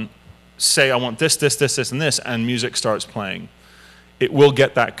button, say, I want this, this, this, this, and this, and music starts playing. it will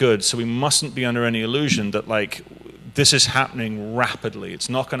get that good. So we mustn't be under any illusion that like this is happening rapidly. It's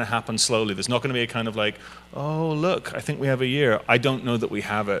not going to happen slowly. There's not going to be a kind of like, oh, look, I think we have a year. I don't know that we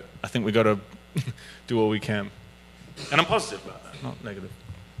have it. I think we got to do all we can. And I'm positive about that, not negative.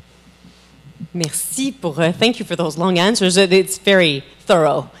 Merci pour, thank you for those long answers. It's very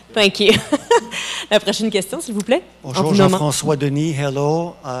thorough. Thank you. La prochaine question, s'il vous plaît. Bonjour, Jean-François Denis.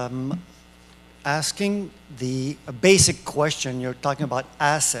 Hello. Asking a basic question. You're talking about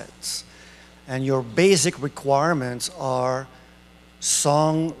assets. And your basic requirements are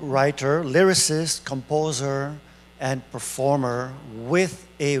songwriter, lyricist, composer, and performer with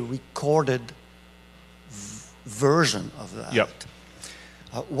a recorded version of that. Yep.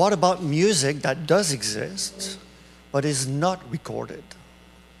 What about music that does exist but is not recorded?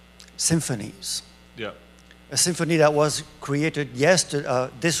 Symphonies. Yeah. A symphony that was created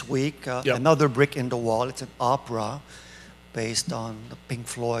this week, Yep. Another Brick in the Wall. It's an opera based on the Pink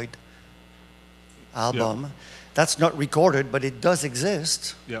Floyd album. Yep. That's not recorded, but it does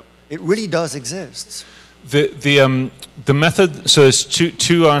exist. Yep. It really does exist. The method, so there's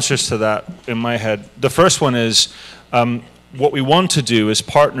two answers to that in my head. The first one is what we want to do is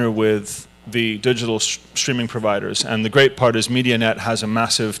partner with the digital streaming providers, and the great part is MediaNet has a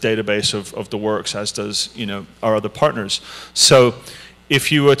massive database of the works, as does our other partners. So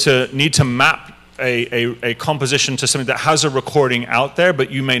if you were to need to map a composition to something that has a recording out there, but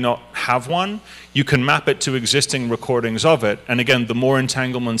you may not have one, you can map it to existing recordings of it. And again, the more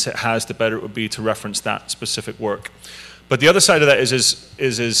entanglements it has, the better it would be to reference that specific work. But the other side of that is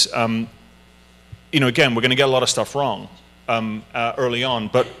again, we're going to get a lot of stuff wrong early on.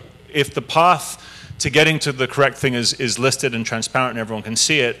 But if the path to getting to the correct thing is listed and transparent and everyone can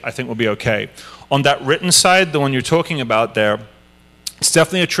see it, I think we'll be okay. On that written side, the one you're talking about there, it's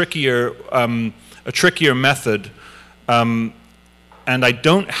definitely a trickier method, and I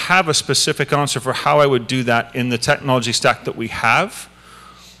don't have a specific answer for how I would do that in the technology stack that we have.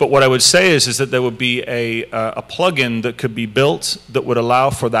 But what I would say is that there would be a plugin that could be built that would allow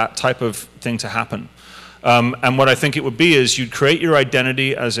for that type of thing to happen. And what I think it would be is you'd create your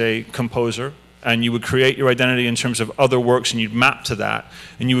identity as a composer, and you would create your identity in terms of other works, and you'd map to that,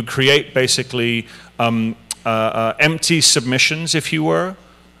 and you would create basically empty submissions, if you were.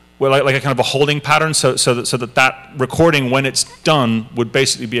 Well, like a kind of a holding pattern, so that recording, when it's done, would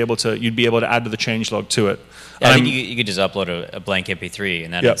basically you'd be able to add to the changelog to it. Yeah, I think you could just upload a blank MP3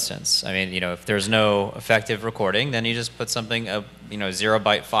 in that Yep. instance. I mean, if there's no effective recording, then you just put something, a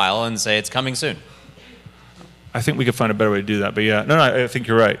 0-byte file, and say it's coming soon. I think we could find a better way to do that, but yeah, no, I think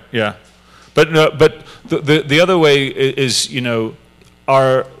you're right. Yeah, but the other way is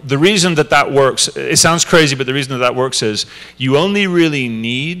the reason that works, it sounds crazy, but the reason that works is you only really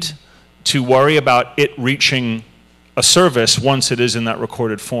need to worry about it reaching a service once it is in that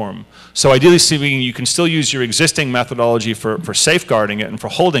recorded form. So ideally speaking, you can still use your existing methodology for safeguarding it and for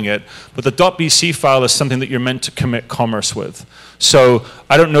holding it, but the .bc file is something that you're meant to commit commerce with. So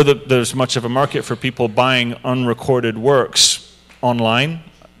I don't know that there's much of a market for people buying unrecorded works online.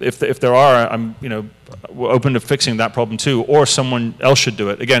 If there are, I'm we're open to fixing that problem too, or someone else should do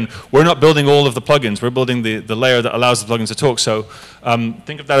it. Again, we're not building all of the plugins. We're building the layer that allows the plugins to talk. So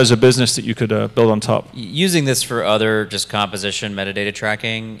think of that as a business that you could build on top. Using this for other just composition metadata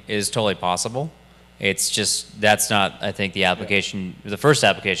tracking is totally possible. It's just that's not, I think, the application, the first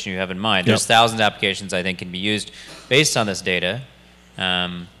application you have in mind. There's thousands of applications I think can be used based on this data.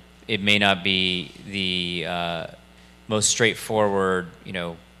 It may not be the most straightforward,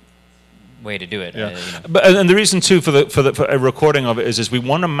 way to do it. Yeah. But and the reason too for a recording of it is we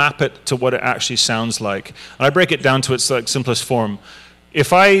want to map it to what it actually sounds like. And I break it down to its simplest form.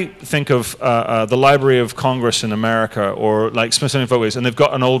 If I think of the Library of Congress in America, or like Smithsonian Folkways, and they've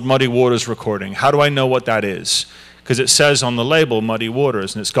got an old Muddy Waters recording, how do I know what that is? Because it says on the label Muddy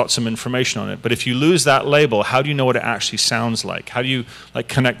Waters, and it's got some information on it. But if you lose that label, how do you know what it actually sounds like? How do you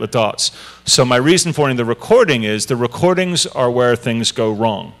connect the dots? So my reason for wanting the recording is the recordings are where things go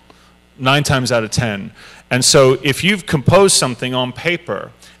wrong. 9 times out of 10. And so if you've composed something on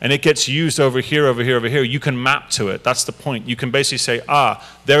paper and it gets used over here, you can map to it. That's the point. You can basically say,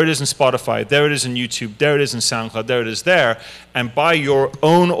 there it is in Spotify, there it is in YouTube, there it is in SoundCloud, there it is there. And by your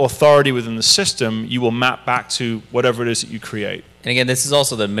own authority within the system, you will map back to whatever it is that you create. And again, this is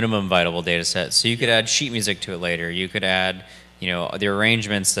also the minimum viable data set. So you could add sheet music to it later. You could add, the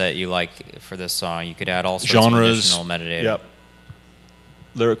arrangements that you like for this song. You could add all sorts of additional metadata. Yep.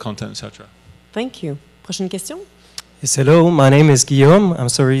 Lyric content, etc. Thank you. Prochaine question? Yes, hello, my name is Guillaume. I'm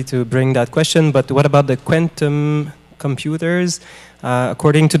sorry to bring that question, but what about the quantum computers?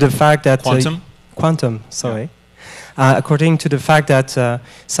 According to the fact that... Quantum? Quantum, sorry. according to the fact that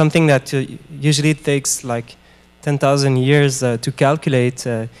something that usually takes like 10,000 years to calculate,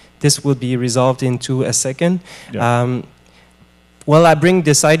 this will be resolved into a second. Yeah. Well, I bring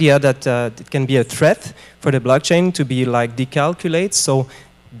this idea that it can be a threat for the blockchain to be like decalculate. So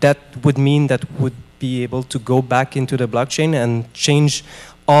that would mean that would be able to go back into the blockchain and change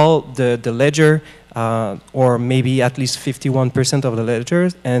all the ledger, or maybe at least 51% of the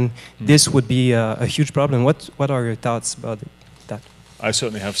ledgers, and this would be a huge problem. What are your thoughts about that? I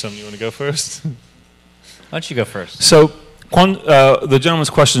certainly have some. You want to go first? Why don't you go first? So the gentleman's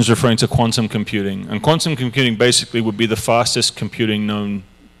question is referring to quantum computing, and quantum computing basically would be the fastest computing known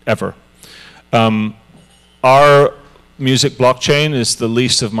ever. Our music blockchain is the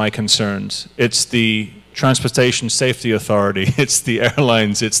least of my concerns. It's the Transportation Safety Authority, it's the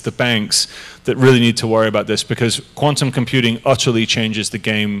airlines, it's the banks that really need to worry about this, because quantum computing utterly changes the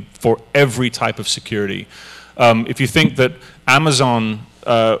game for every type of security. If you think that Amazon,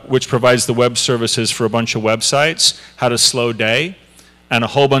 which provides the web services for a bunch of websites, had a slow day, and a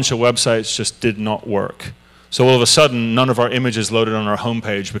whole bunch of websites just did not work. So all of a sudden, none of our images loaded on our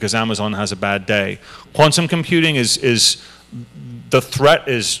homepage because Amazon has a bad day. Quantum computing is the threat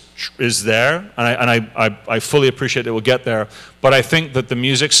is there, and I fully appreciate that we'll get there. But I think that the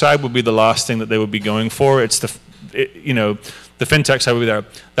music side would be the last thing that they would be going for. It's the fintech side would be there.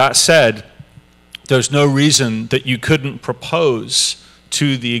 That said, there's no reason that you couldn't propose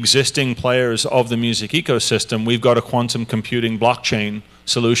to the existing players of the music ecosystem, we've got a quantum computing blockchain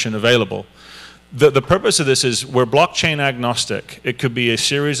solution available. The purpose of this is we're blockchain agnostic. It could be a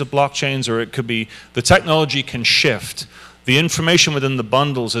series of blockchains, or it could be the technology can shift. The information within the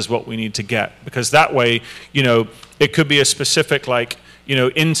bundles is what we need to get, because that way, it could be a specific, like,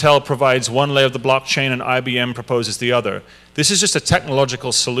 Intel provides one layer of the blockchain and IBM proposes the other. This is just a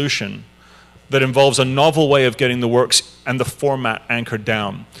technological solution that involves a novel way of getting the works and the format anchored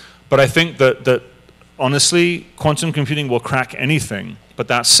down. But I think that honestly, quantum computing will crack anything. But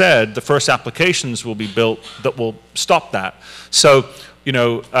that said, the first applications will be built that will stop that. So,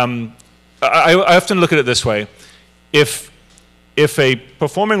 I often look at it this way. If a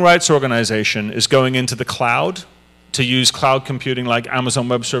performing rights organization is going into the cloud to use cloud computing like Amazon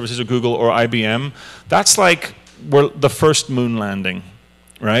Web Services or Google or IBM, that's like the first moon landing,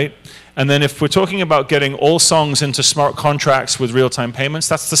 right? And then if we're talking about getting all songs into smart contracts with real-time payments,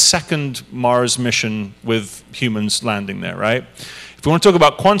 that's the second Mars mission with humans landing there, right? If we want to talk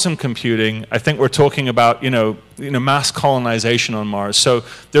about quantum computing, I think we're talking about mass colonization on Mars. So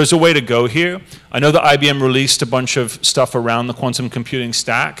there's a way to go here. I know that IBM released a bunch of stuff around the quantum computing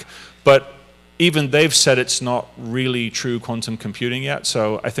stack, but even they've said it's not really true quantum computing yet.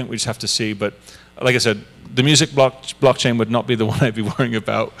 So I think we just have to see. But like I said, the music blockchain would not be the one I'd be worrying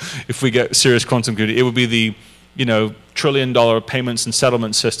about if we get serious quantum computing. It would be the trillion-dollar payments and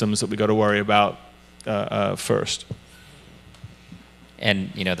settlement systems that we got to worry about first.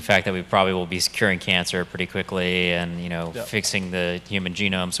 And the fact that we probably will be curing cancer pretty quickly, and fixing the human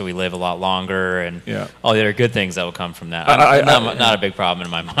genome so we live a lot longer, and all the other good things that will come from that. Not a big problem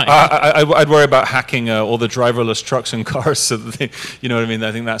in my mind. I'd worry about hacking all the driverless trucks and cars, so that they, what I mean.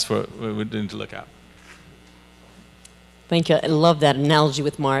 I think that's what we're doing to look at. Thank you. I love that analogy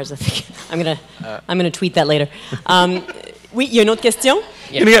with Mars. I think I'm gonna tweet that later. Oui, il y a une autre question?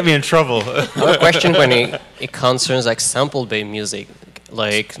 You're gonna get me in trouble. I have a question when it concerns like sample-based music,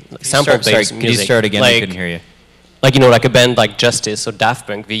 like sample-based music. Could you start again? I couldn't hear you. Like like a band like Justice or Daft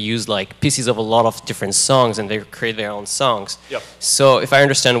Punk, they use like pieces of a lot of different songs and they create their own songs. Yep. So if I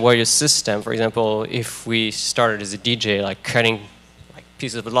understand what your system, for example, if we started as a DJ, like cutting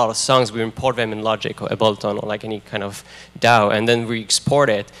pieces of a lot of songs, we import them in Logic or Ableton or like any kind of DAW, and then we export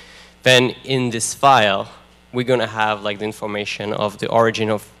it. Then in this file, we're gonna have like the information of the origin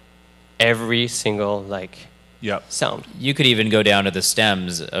of every single sound. You could even go down to the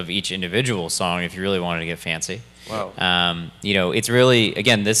stems of each individual song if you really wanted to get fancy. Wow. It's really,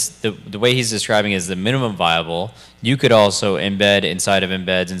 again, the way he's describing is the minimum viable. You could also embed inside of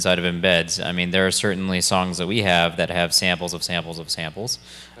embeds inside of embeds. I mean, there are certainly songs that we have that have samples of samples of samples.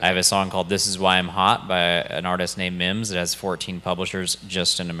 I have a song called This Is Why I'm Hot by an artist named Mims. It has 14 publishers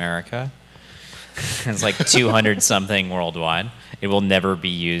just in America. It's like 200 something worldwide. It will never be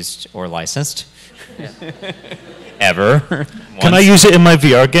used or licensed. Ever. Can I use it in my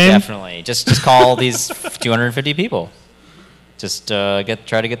VR game? Definitely. Just call these 250 people. Just try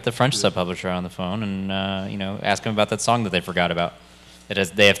to get the French sub-publisher on the phone and ask them about that song that they forgot about.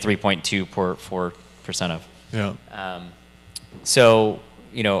 They have 3.24% of. Yeah. So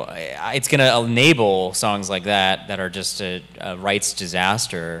it's going to enable songs like that are just a rights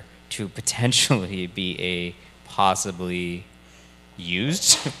disaster to potentially be a possibly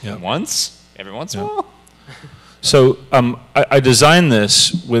used once, every once in a while. So I designed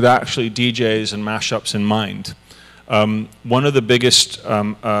this with actually DJs and mashups in mind. One of the biggest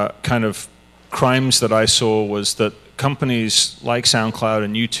kind of crimes that I saw was that companies like SoundCloud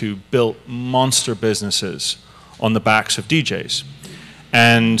and YouTube built monster businesses on the backs of DJs.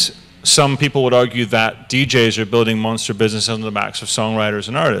 And some people would argue that DJs are building monster businesses on the backs of songwriters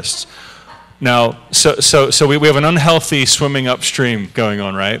and artists. Now, so we have an unhealthy swimming upstream going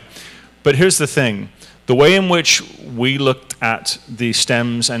on, right? But here's the thing. The way in which we looked at the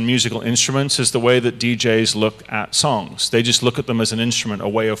stems and musical instruments is the way that DJs look at songs. They just look at them as an instrument, a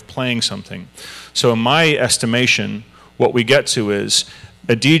way of playing something. So in my estimation, what we get to is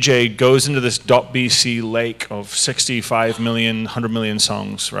a DJ goes into this .bc lake of 65 million, 100 million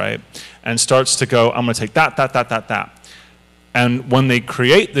songs, right? And starts to go, I'm going to take that. And when they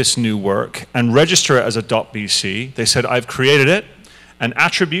create this new work and register it as a .bc, they said, I've created it. And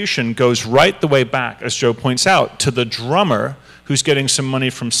attribution goes right the way back, as Joe points out, to the drummer who's getting some money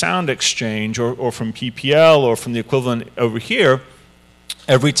from Sound Exchange or from PPL or from the equivalent over here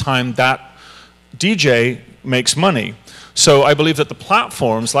every time that DJ makes money. So I believe that the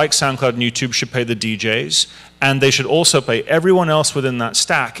platforms like SoundCloud and YouTube should pay the DJs, and they should also pay everyone else within that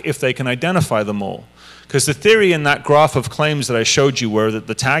stack if they can identify them all. Because the theory in that graph of claims that I showed you where that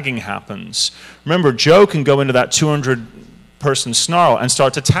the tagging happens, remember, Joe can go into that 200-person snarl and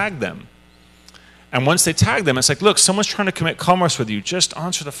start to tag them. And once they tag them, it's like, look, someone's trying to commit commerce with you. Just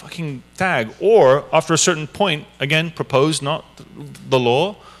answer the fucking tag. Or, after a certain point, again, proposed, not the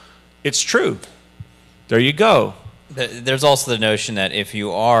law, it's true. There you go. There's also the notion that if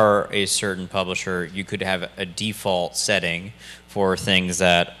you are a certain publisher, you could have a default setting for things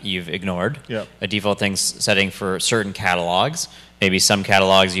that you've ignored. Yep. A default setting for certain catalogs. Maybe some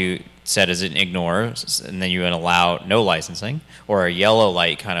catalogs you set as an ignore, and then you would allow no licensing, or a yellow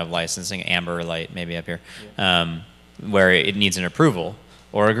light kind of licensing, amber light maybe up here, where it needs an approval,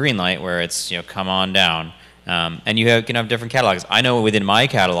 or a green light where it's, come on down. And you can have different catalogs. I know within my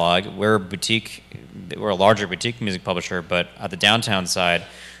catalog, we're a larger boutique music publisher, but at the downtown side,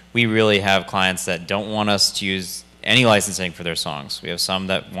 we really have clients that don't want us to use any licensing for their songs. We have some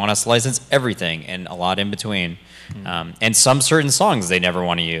that want us to license everything and a lot in between. And some certain songs they never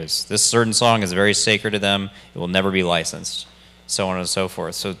want to use. This certain song is very sacred to them. It will never be licensed, so on and so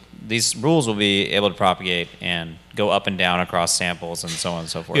forth. So these rules will be able to propagate and go up and down across samples and so on and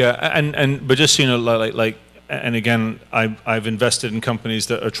so forth. Yeah, but just and again, I've invested in companies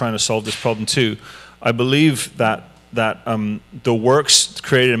that are trying to solve this problem too. I believe that the works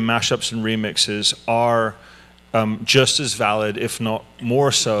created in mashups and remixes are just as valid, if not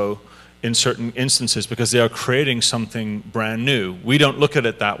more so, in certain instances, because they are creating something brand new. We don't look at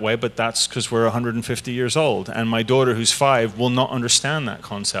it that way, but that's because we're 150 years old, and my daughter, who's 5, will not understand that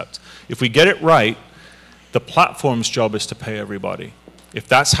concept. If we get it right, the platform's job is to pay everybody. If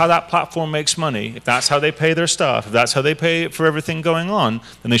that's how that platform makes money, if that's how they pay their staff, if that's how they pay for everything going on,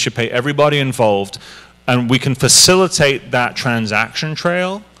 then they should pay everybody involved, and we can facilitate that transaction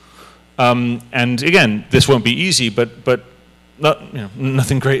trail. And again, this won't be easy, but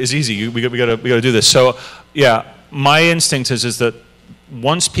nothing great is easy. We got to do this. So, yeah, my instinct is that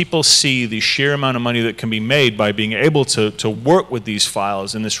once people see the sheer amount of money that can be made by being able to work with these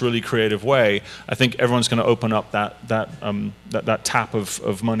files in this really creative way, I think everyone's going to open up that tap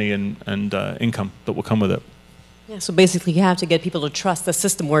of money and income that will come with it. Yeah, so basically you have to get people to trust the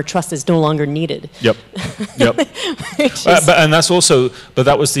system where trust is no longer needed. Yep. And that's also, but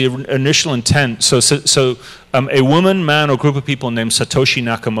that was the initial intent. So a woman, man, or group of people named Satoshi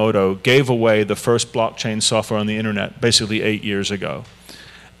Nakamoto gave away the first blockchain software on the internet basically 8 years ago,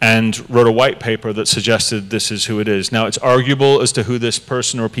 and wrote a white paper that suggested this is who it is. Now, it's arguable as to who this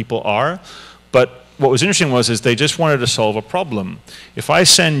person or people are, but what was interesting is they just wanted to solve a problem. If I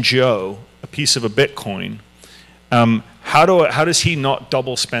send Joe a piece of a Bitcoin, how does he not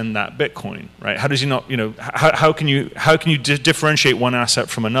double spend that Bitcoin, right? How does he not, how can you differentiate one asset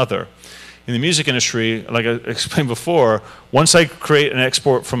from another? In the music industry, like I explained before, once I create an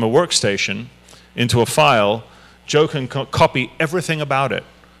export from a workstation into a file, Joe can copy everything about it,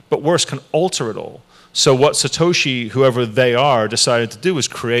 but worse, can alter it all. So what Satoshi, whoever they are, decided to do was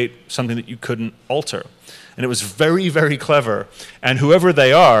create something that you couldn't alter. And it was very, very clever. And whoever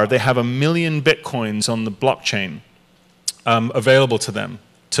they are, they have 1 million Bitcoins on the blockchain available to them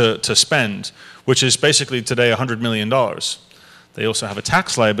to spend, which is basically today $100 million. They also have a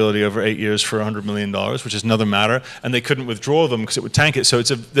tax liability over 8 years for $100 million, which is another matter. And they couldn't withdraw them because it would tank it. So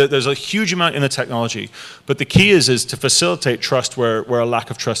there's a huge amount in the technology. But the key is to facilitate trust where a lack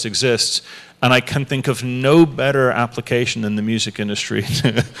of trust exists. And I can think of no better application in the music industry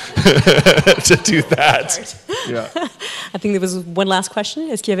to do that. Yeah. I think there was one last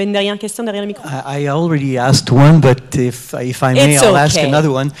question. Est-ce qu'il y avait une dernière question derrière le micro? I already asked one, but if I may, It's I'll ask okay. another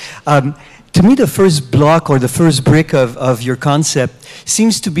one. To me, the first block or the first brick of your concept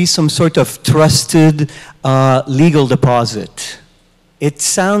seems to be some sort of trusted legal deposit. It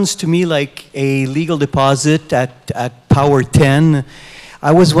sounds to me like a legal deposit at power 10.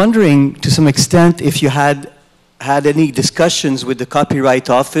 I was wondering, to some extent, if you had any discussions with the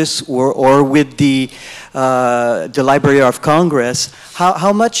Copyright Office or with the Library of Congress.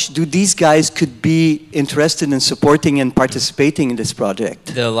 How much do these guys could be interested in supporting and participating in this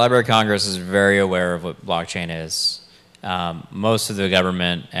project? The Library of Congress is very aware of what blockchain is. Most of the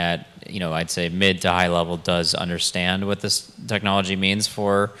government at, I'd say mid to high level does understand what this technology means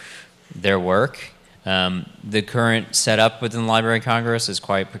for their work. The current setup within the Library of Congress is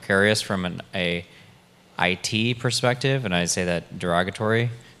quite precarious from an IT perspective, and I say that derogatorily.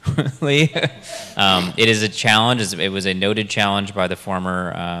 It is a challenge. It was a noted challenge by the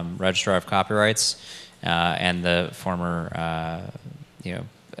former Registrar of Copyrights and the former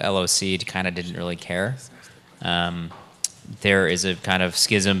LOC kind of didn't really care. There is a kind of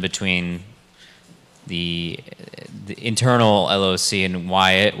schism between the internal LOC and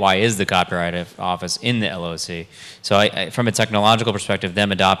why is the Copyright Office in the LOC. So from a technological perspective,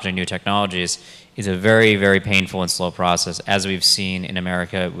 them adopting new technologies is a very, very painful and slow process, as we've seen in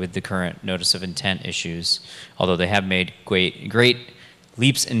America with the current notice of intent issues, although they have made great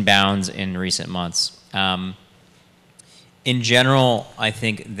leaps and bounds in recent months. In general, I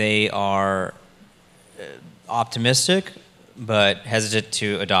think they are optimistic, but hesitant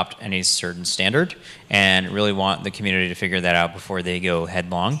to adopt any certain standard, and really want the community to figure that out before they go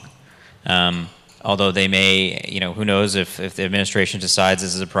headlong. Although they may, who knows, if the administration decides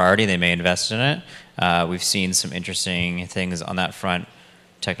this is a priority, they may invest in it. We've seen some interesting things on that front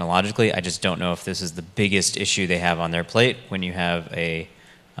technologically. I just don't know if this is the biggest issue they have on their plate when you have a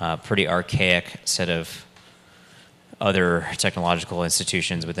pretty archaic set of other technological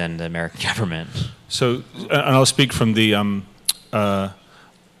institutions within the American government. So, and I'll speak from the,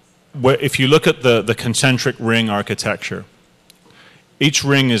 if you look at the concentric ring architecture, each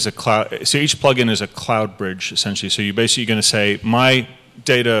ring is a cloud, so each plugin is a cloud bridge, essentially. So you're basically going to say, my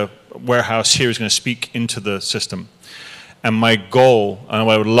data warehouse here is going to speak into the system. And my goal, and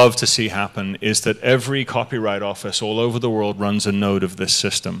what I would love to see happen, is that every copyright office all over the world runs a node of this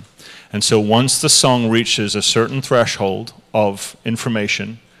system. And so once the song reaches a certain threshold of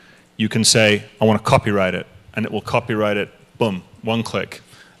information, you can say, I want to copyright it. And it will copyright it, boom, one click.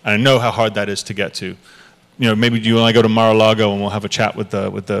 And I know how hard that is to get to. Maybe you and I go to Mar-a-Lago and we'll have a chat with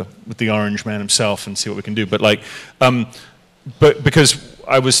the orange man himself and see what we can do. But but because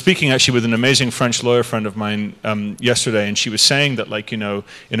I was speaking actually with an amazing French lawyer friend of mine yesterday, and she was saying that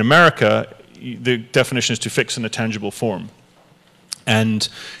in America, the definition is to fix in a tangible form. And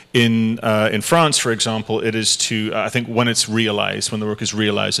in France, for example, it is to, I think when it's realized, when the work is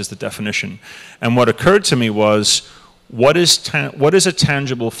realized is the definition. And what occurred to me was, what is a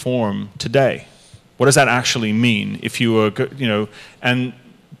tangible form today? What does that actually mean? If you were, and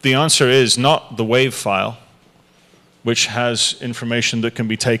the answer is not the WAV file, which has information that can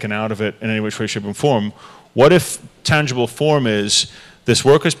be taken out of it in any which way, shape, and form. What if tangible form is, this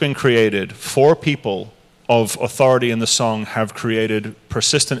work has been created, 4 people of authority in the song have created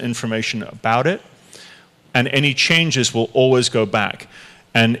persistent information about it, and any changes will always go back.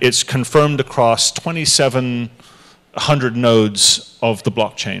 And it's confirmed across 2,700 nodes of the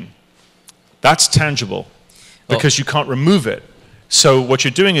blockchain. That's tangible, because you can't remove it. So what you're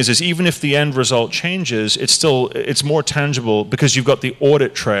doing is even if the end result changes, it's more tangible because you've got the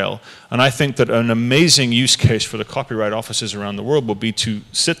audit trail. And I think that an amazing use case for the copyright offices around the world will be to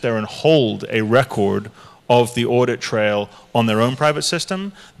sit there and hold a record of the audit trail on their own private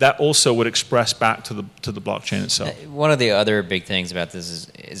system. That also would express back to the blockchain itself. One of the other big things about this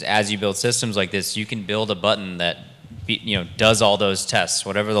is as you build systems like this, you can build a button that does all those tests,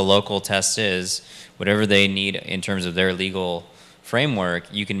 whatever the local test is, whatever they need in terms of their legal framework.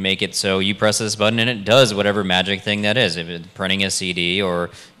 You can make it so you press this button and it does whatever magic thing that is. If it's printing a CD or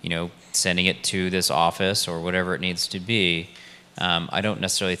sending it to this office or whatever it needs to be. I don't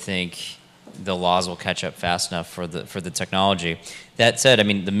necessarily think the laws will catch up fast enough for the technology. That said, I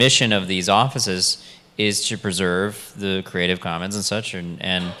mean, the mission of these offices is to preserve the Creative Commons and such,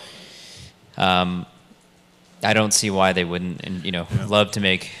 and I don't see why they wouldn't, love to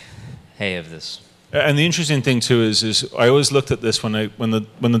make hay of this. And the interesting thing too is I always looked at this when the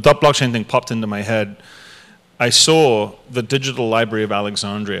blockchain thing popped into my head. I saw the Digital Library of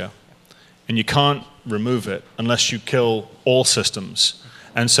Alexandria and you can't remove it unless you kill all systems.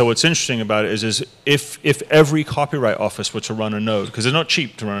 And so what's interesting about it is if every copyright office were to run a node, because they're not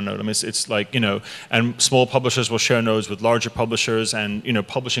cheap to run a node. I mean, it's like, you know, and small publishers will share nodes with larger publishers, and, you know,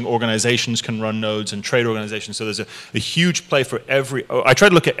 publishing organizations can run nodes and trade organizations. So there's a huge play for every, I try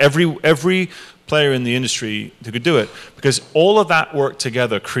to look at every player in the industry who could do it, because all of that work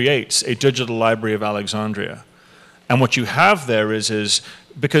together creates a digital library of Alexandria. And what you have there is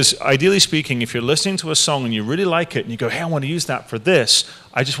because ideally speaking, if you're listening to a song and you really like it and you go, hey, I want to use that for this,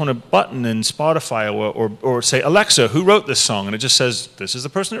 I just want a button in Spotify or say, Alexa, who wrote this song? And it just says, this is the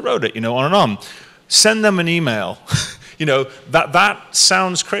person who wrote it, you know, on and on. Send them an email. You know, that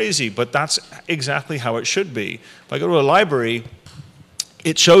sounds crazy, but that's exactly how it should be. If I go to a library,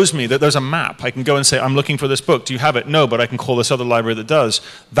 it shows me that there's a map. I can go and say, I'm looking for this book. Do you have it? No, but I can call this other library that does.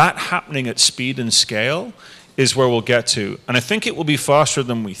 That happening at speed and scale is where we'll get to. And I think it will be faster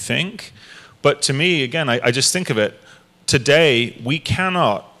than we think. But to me, again, I just think of it, today we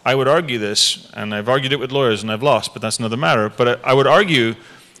cannot, I would argue this, and I've argued it with lawyers and I've lost, but that's another matter, but I would argue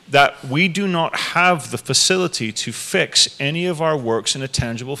that we do not have the facility to fix any of our works in a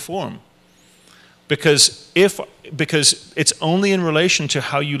tangible form. Because it's only in relation to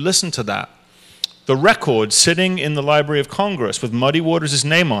how you listen to that. The record sitting in the Library of Congress with Muddy Waters'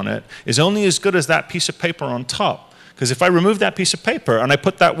 name on it is only as good as that piece of paper on top. Because if I remove that piece of paper and I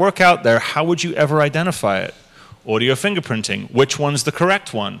put that work out there, how would you ever identify it? Audio fingerprinting. Which one's the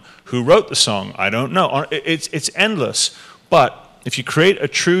correct one? Who wrote the song? I don't know. It's endless. But if you create a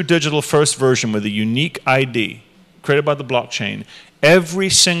true digital first version with a unique ID created by the blockchain, every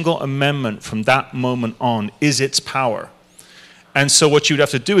single amendment from that moment on is its power. And so what you'd have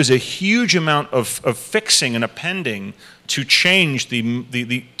to do is a huge amount of fixing and appending to change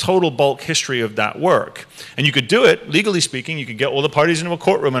the total bulk history of that work. And you could do it, legally speaking, you could get all the parties into a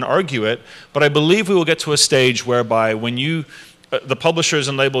courtroom and argue it, but I believe we will get to a stage whereby when you, the publishers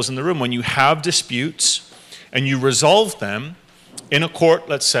and labels in the room, when you have disputes and you resolve them in a court,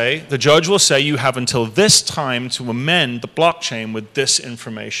 let's say, the judge will say you have until this time to amend the blockchain with this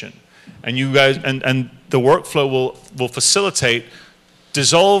information. And you guys, and the workflow will facilitate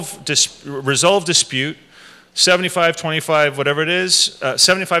resolve dispute, 75-25, whatever it is,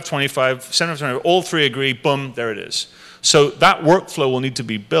 75-25, 75-25, all three agree, boom, there it is. So that workflow will need to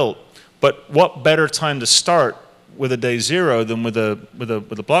be built. But what better time to start with a day zero than with a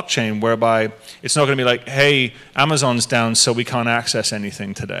blockchain, whereby it's not going to be like, hey, Amazon's down, so we can't access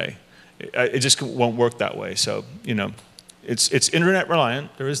anything today. It just won't work that way. So, you know. It's internet reliant,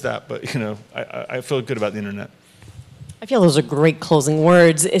 there is that, but you know, I feel good about the internet. I feel those are great closing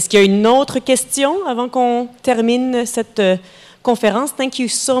words. Est-ce qu'il y a une autre question avant qu'on termine cette conférence? Thank you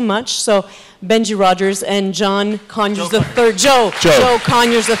so much. So, Benji Rogers and John Conyers III. Joe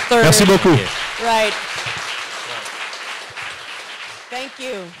Conyers III. Merci beaucoup. Right. Thank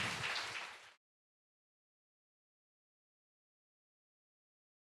you.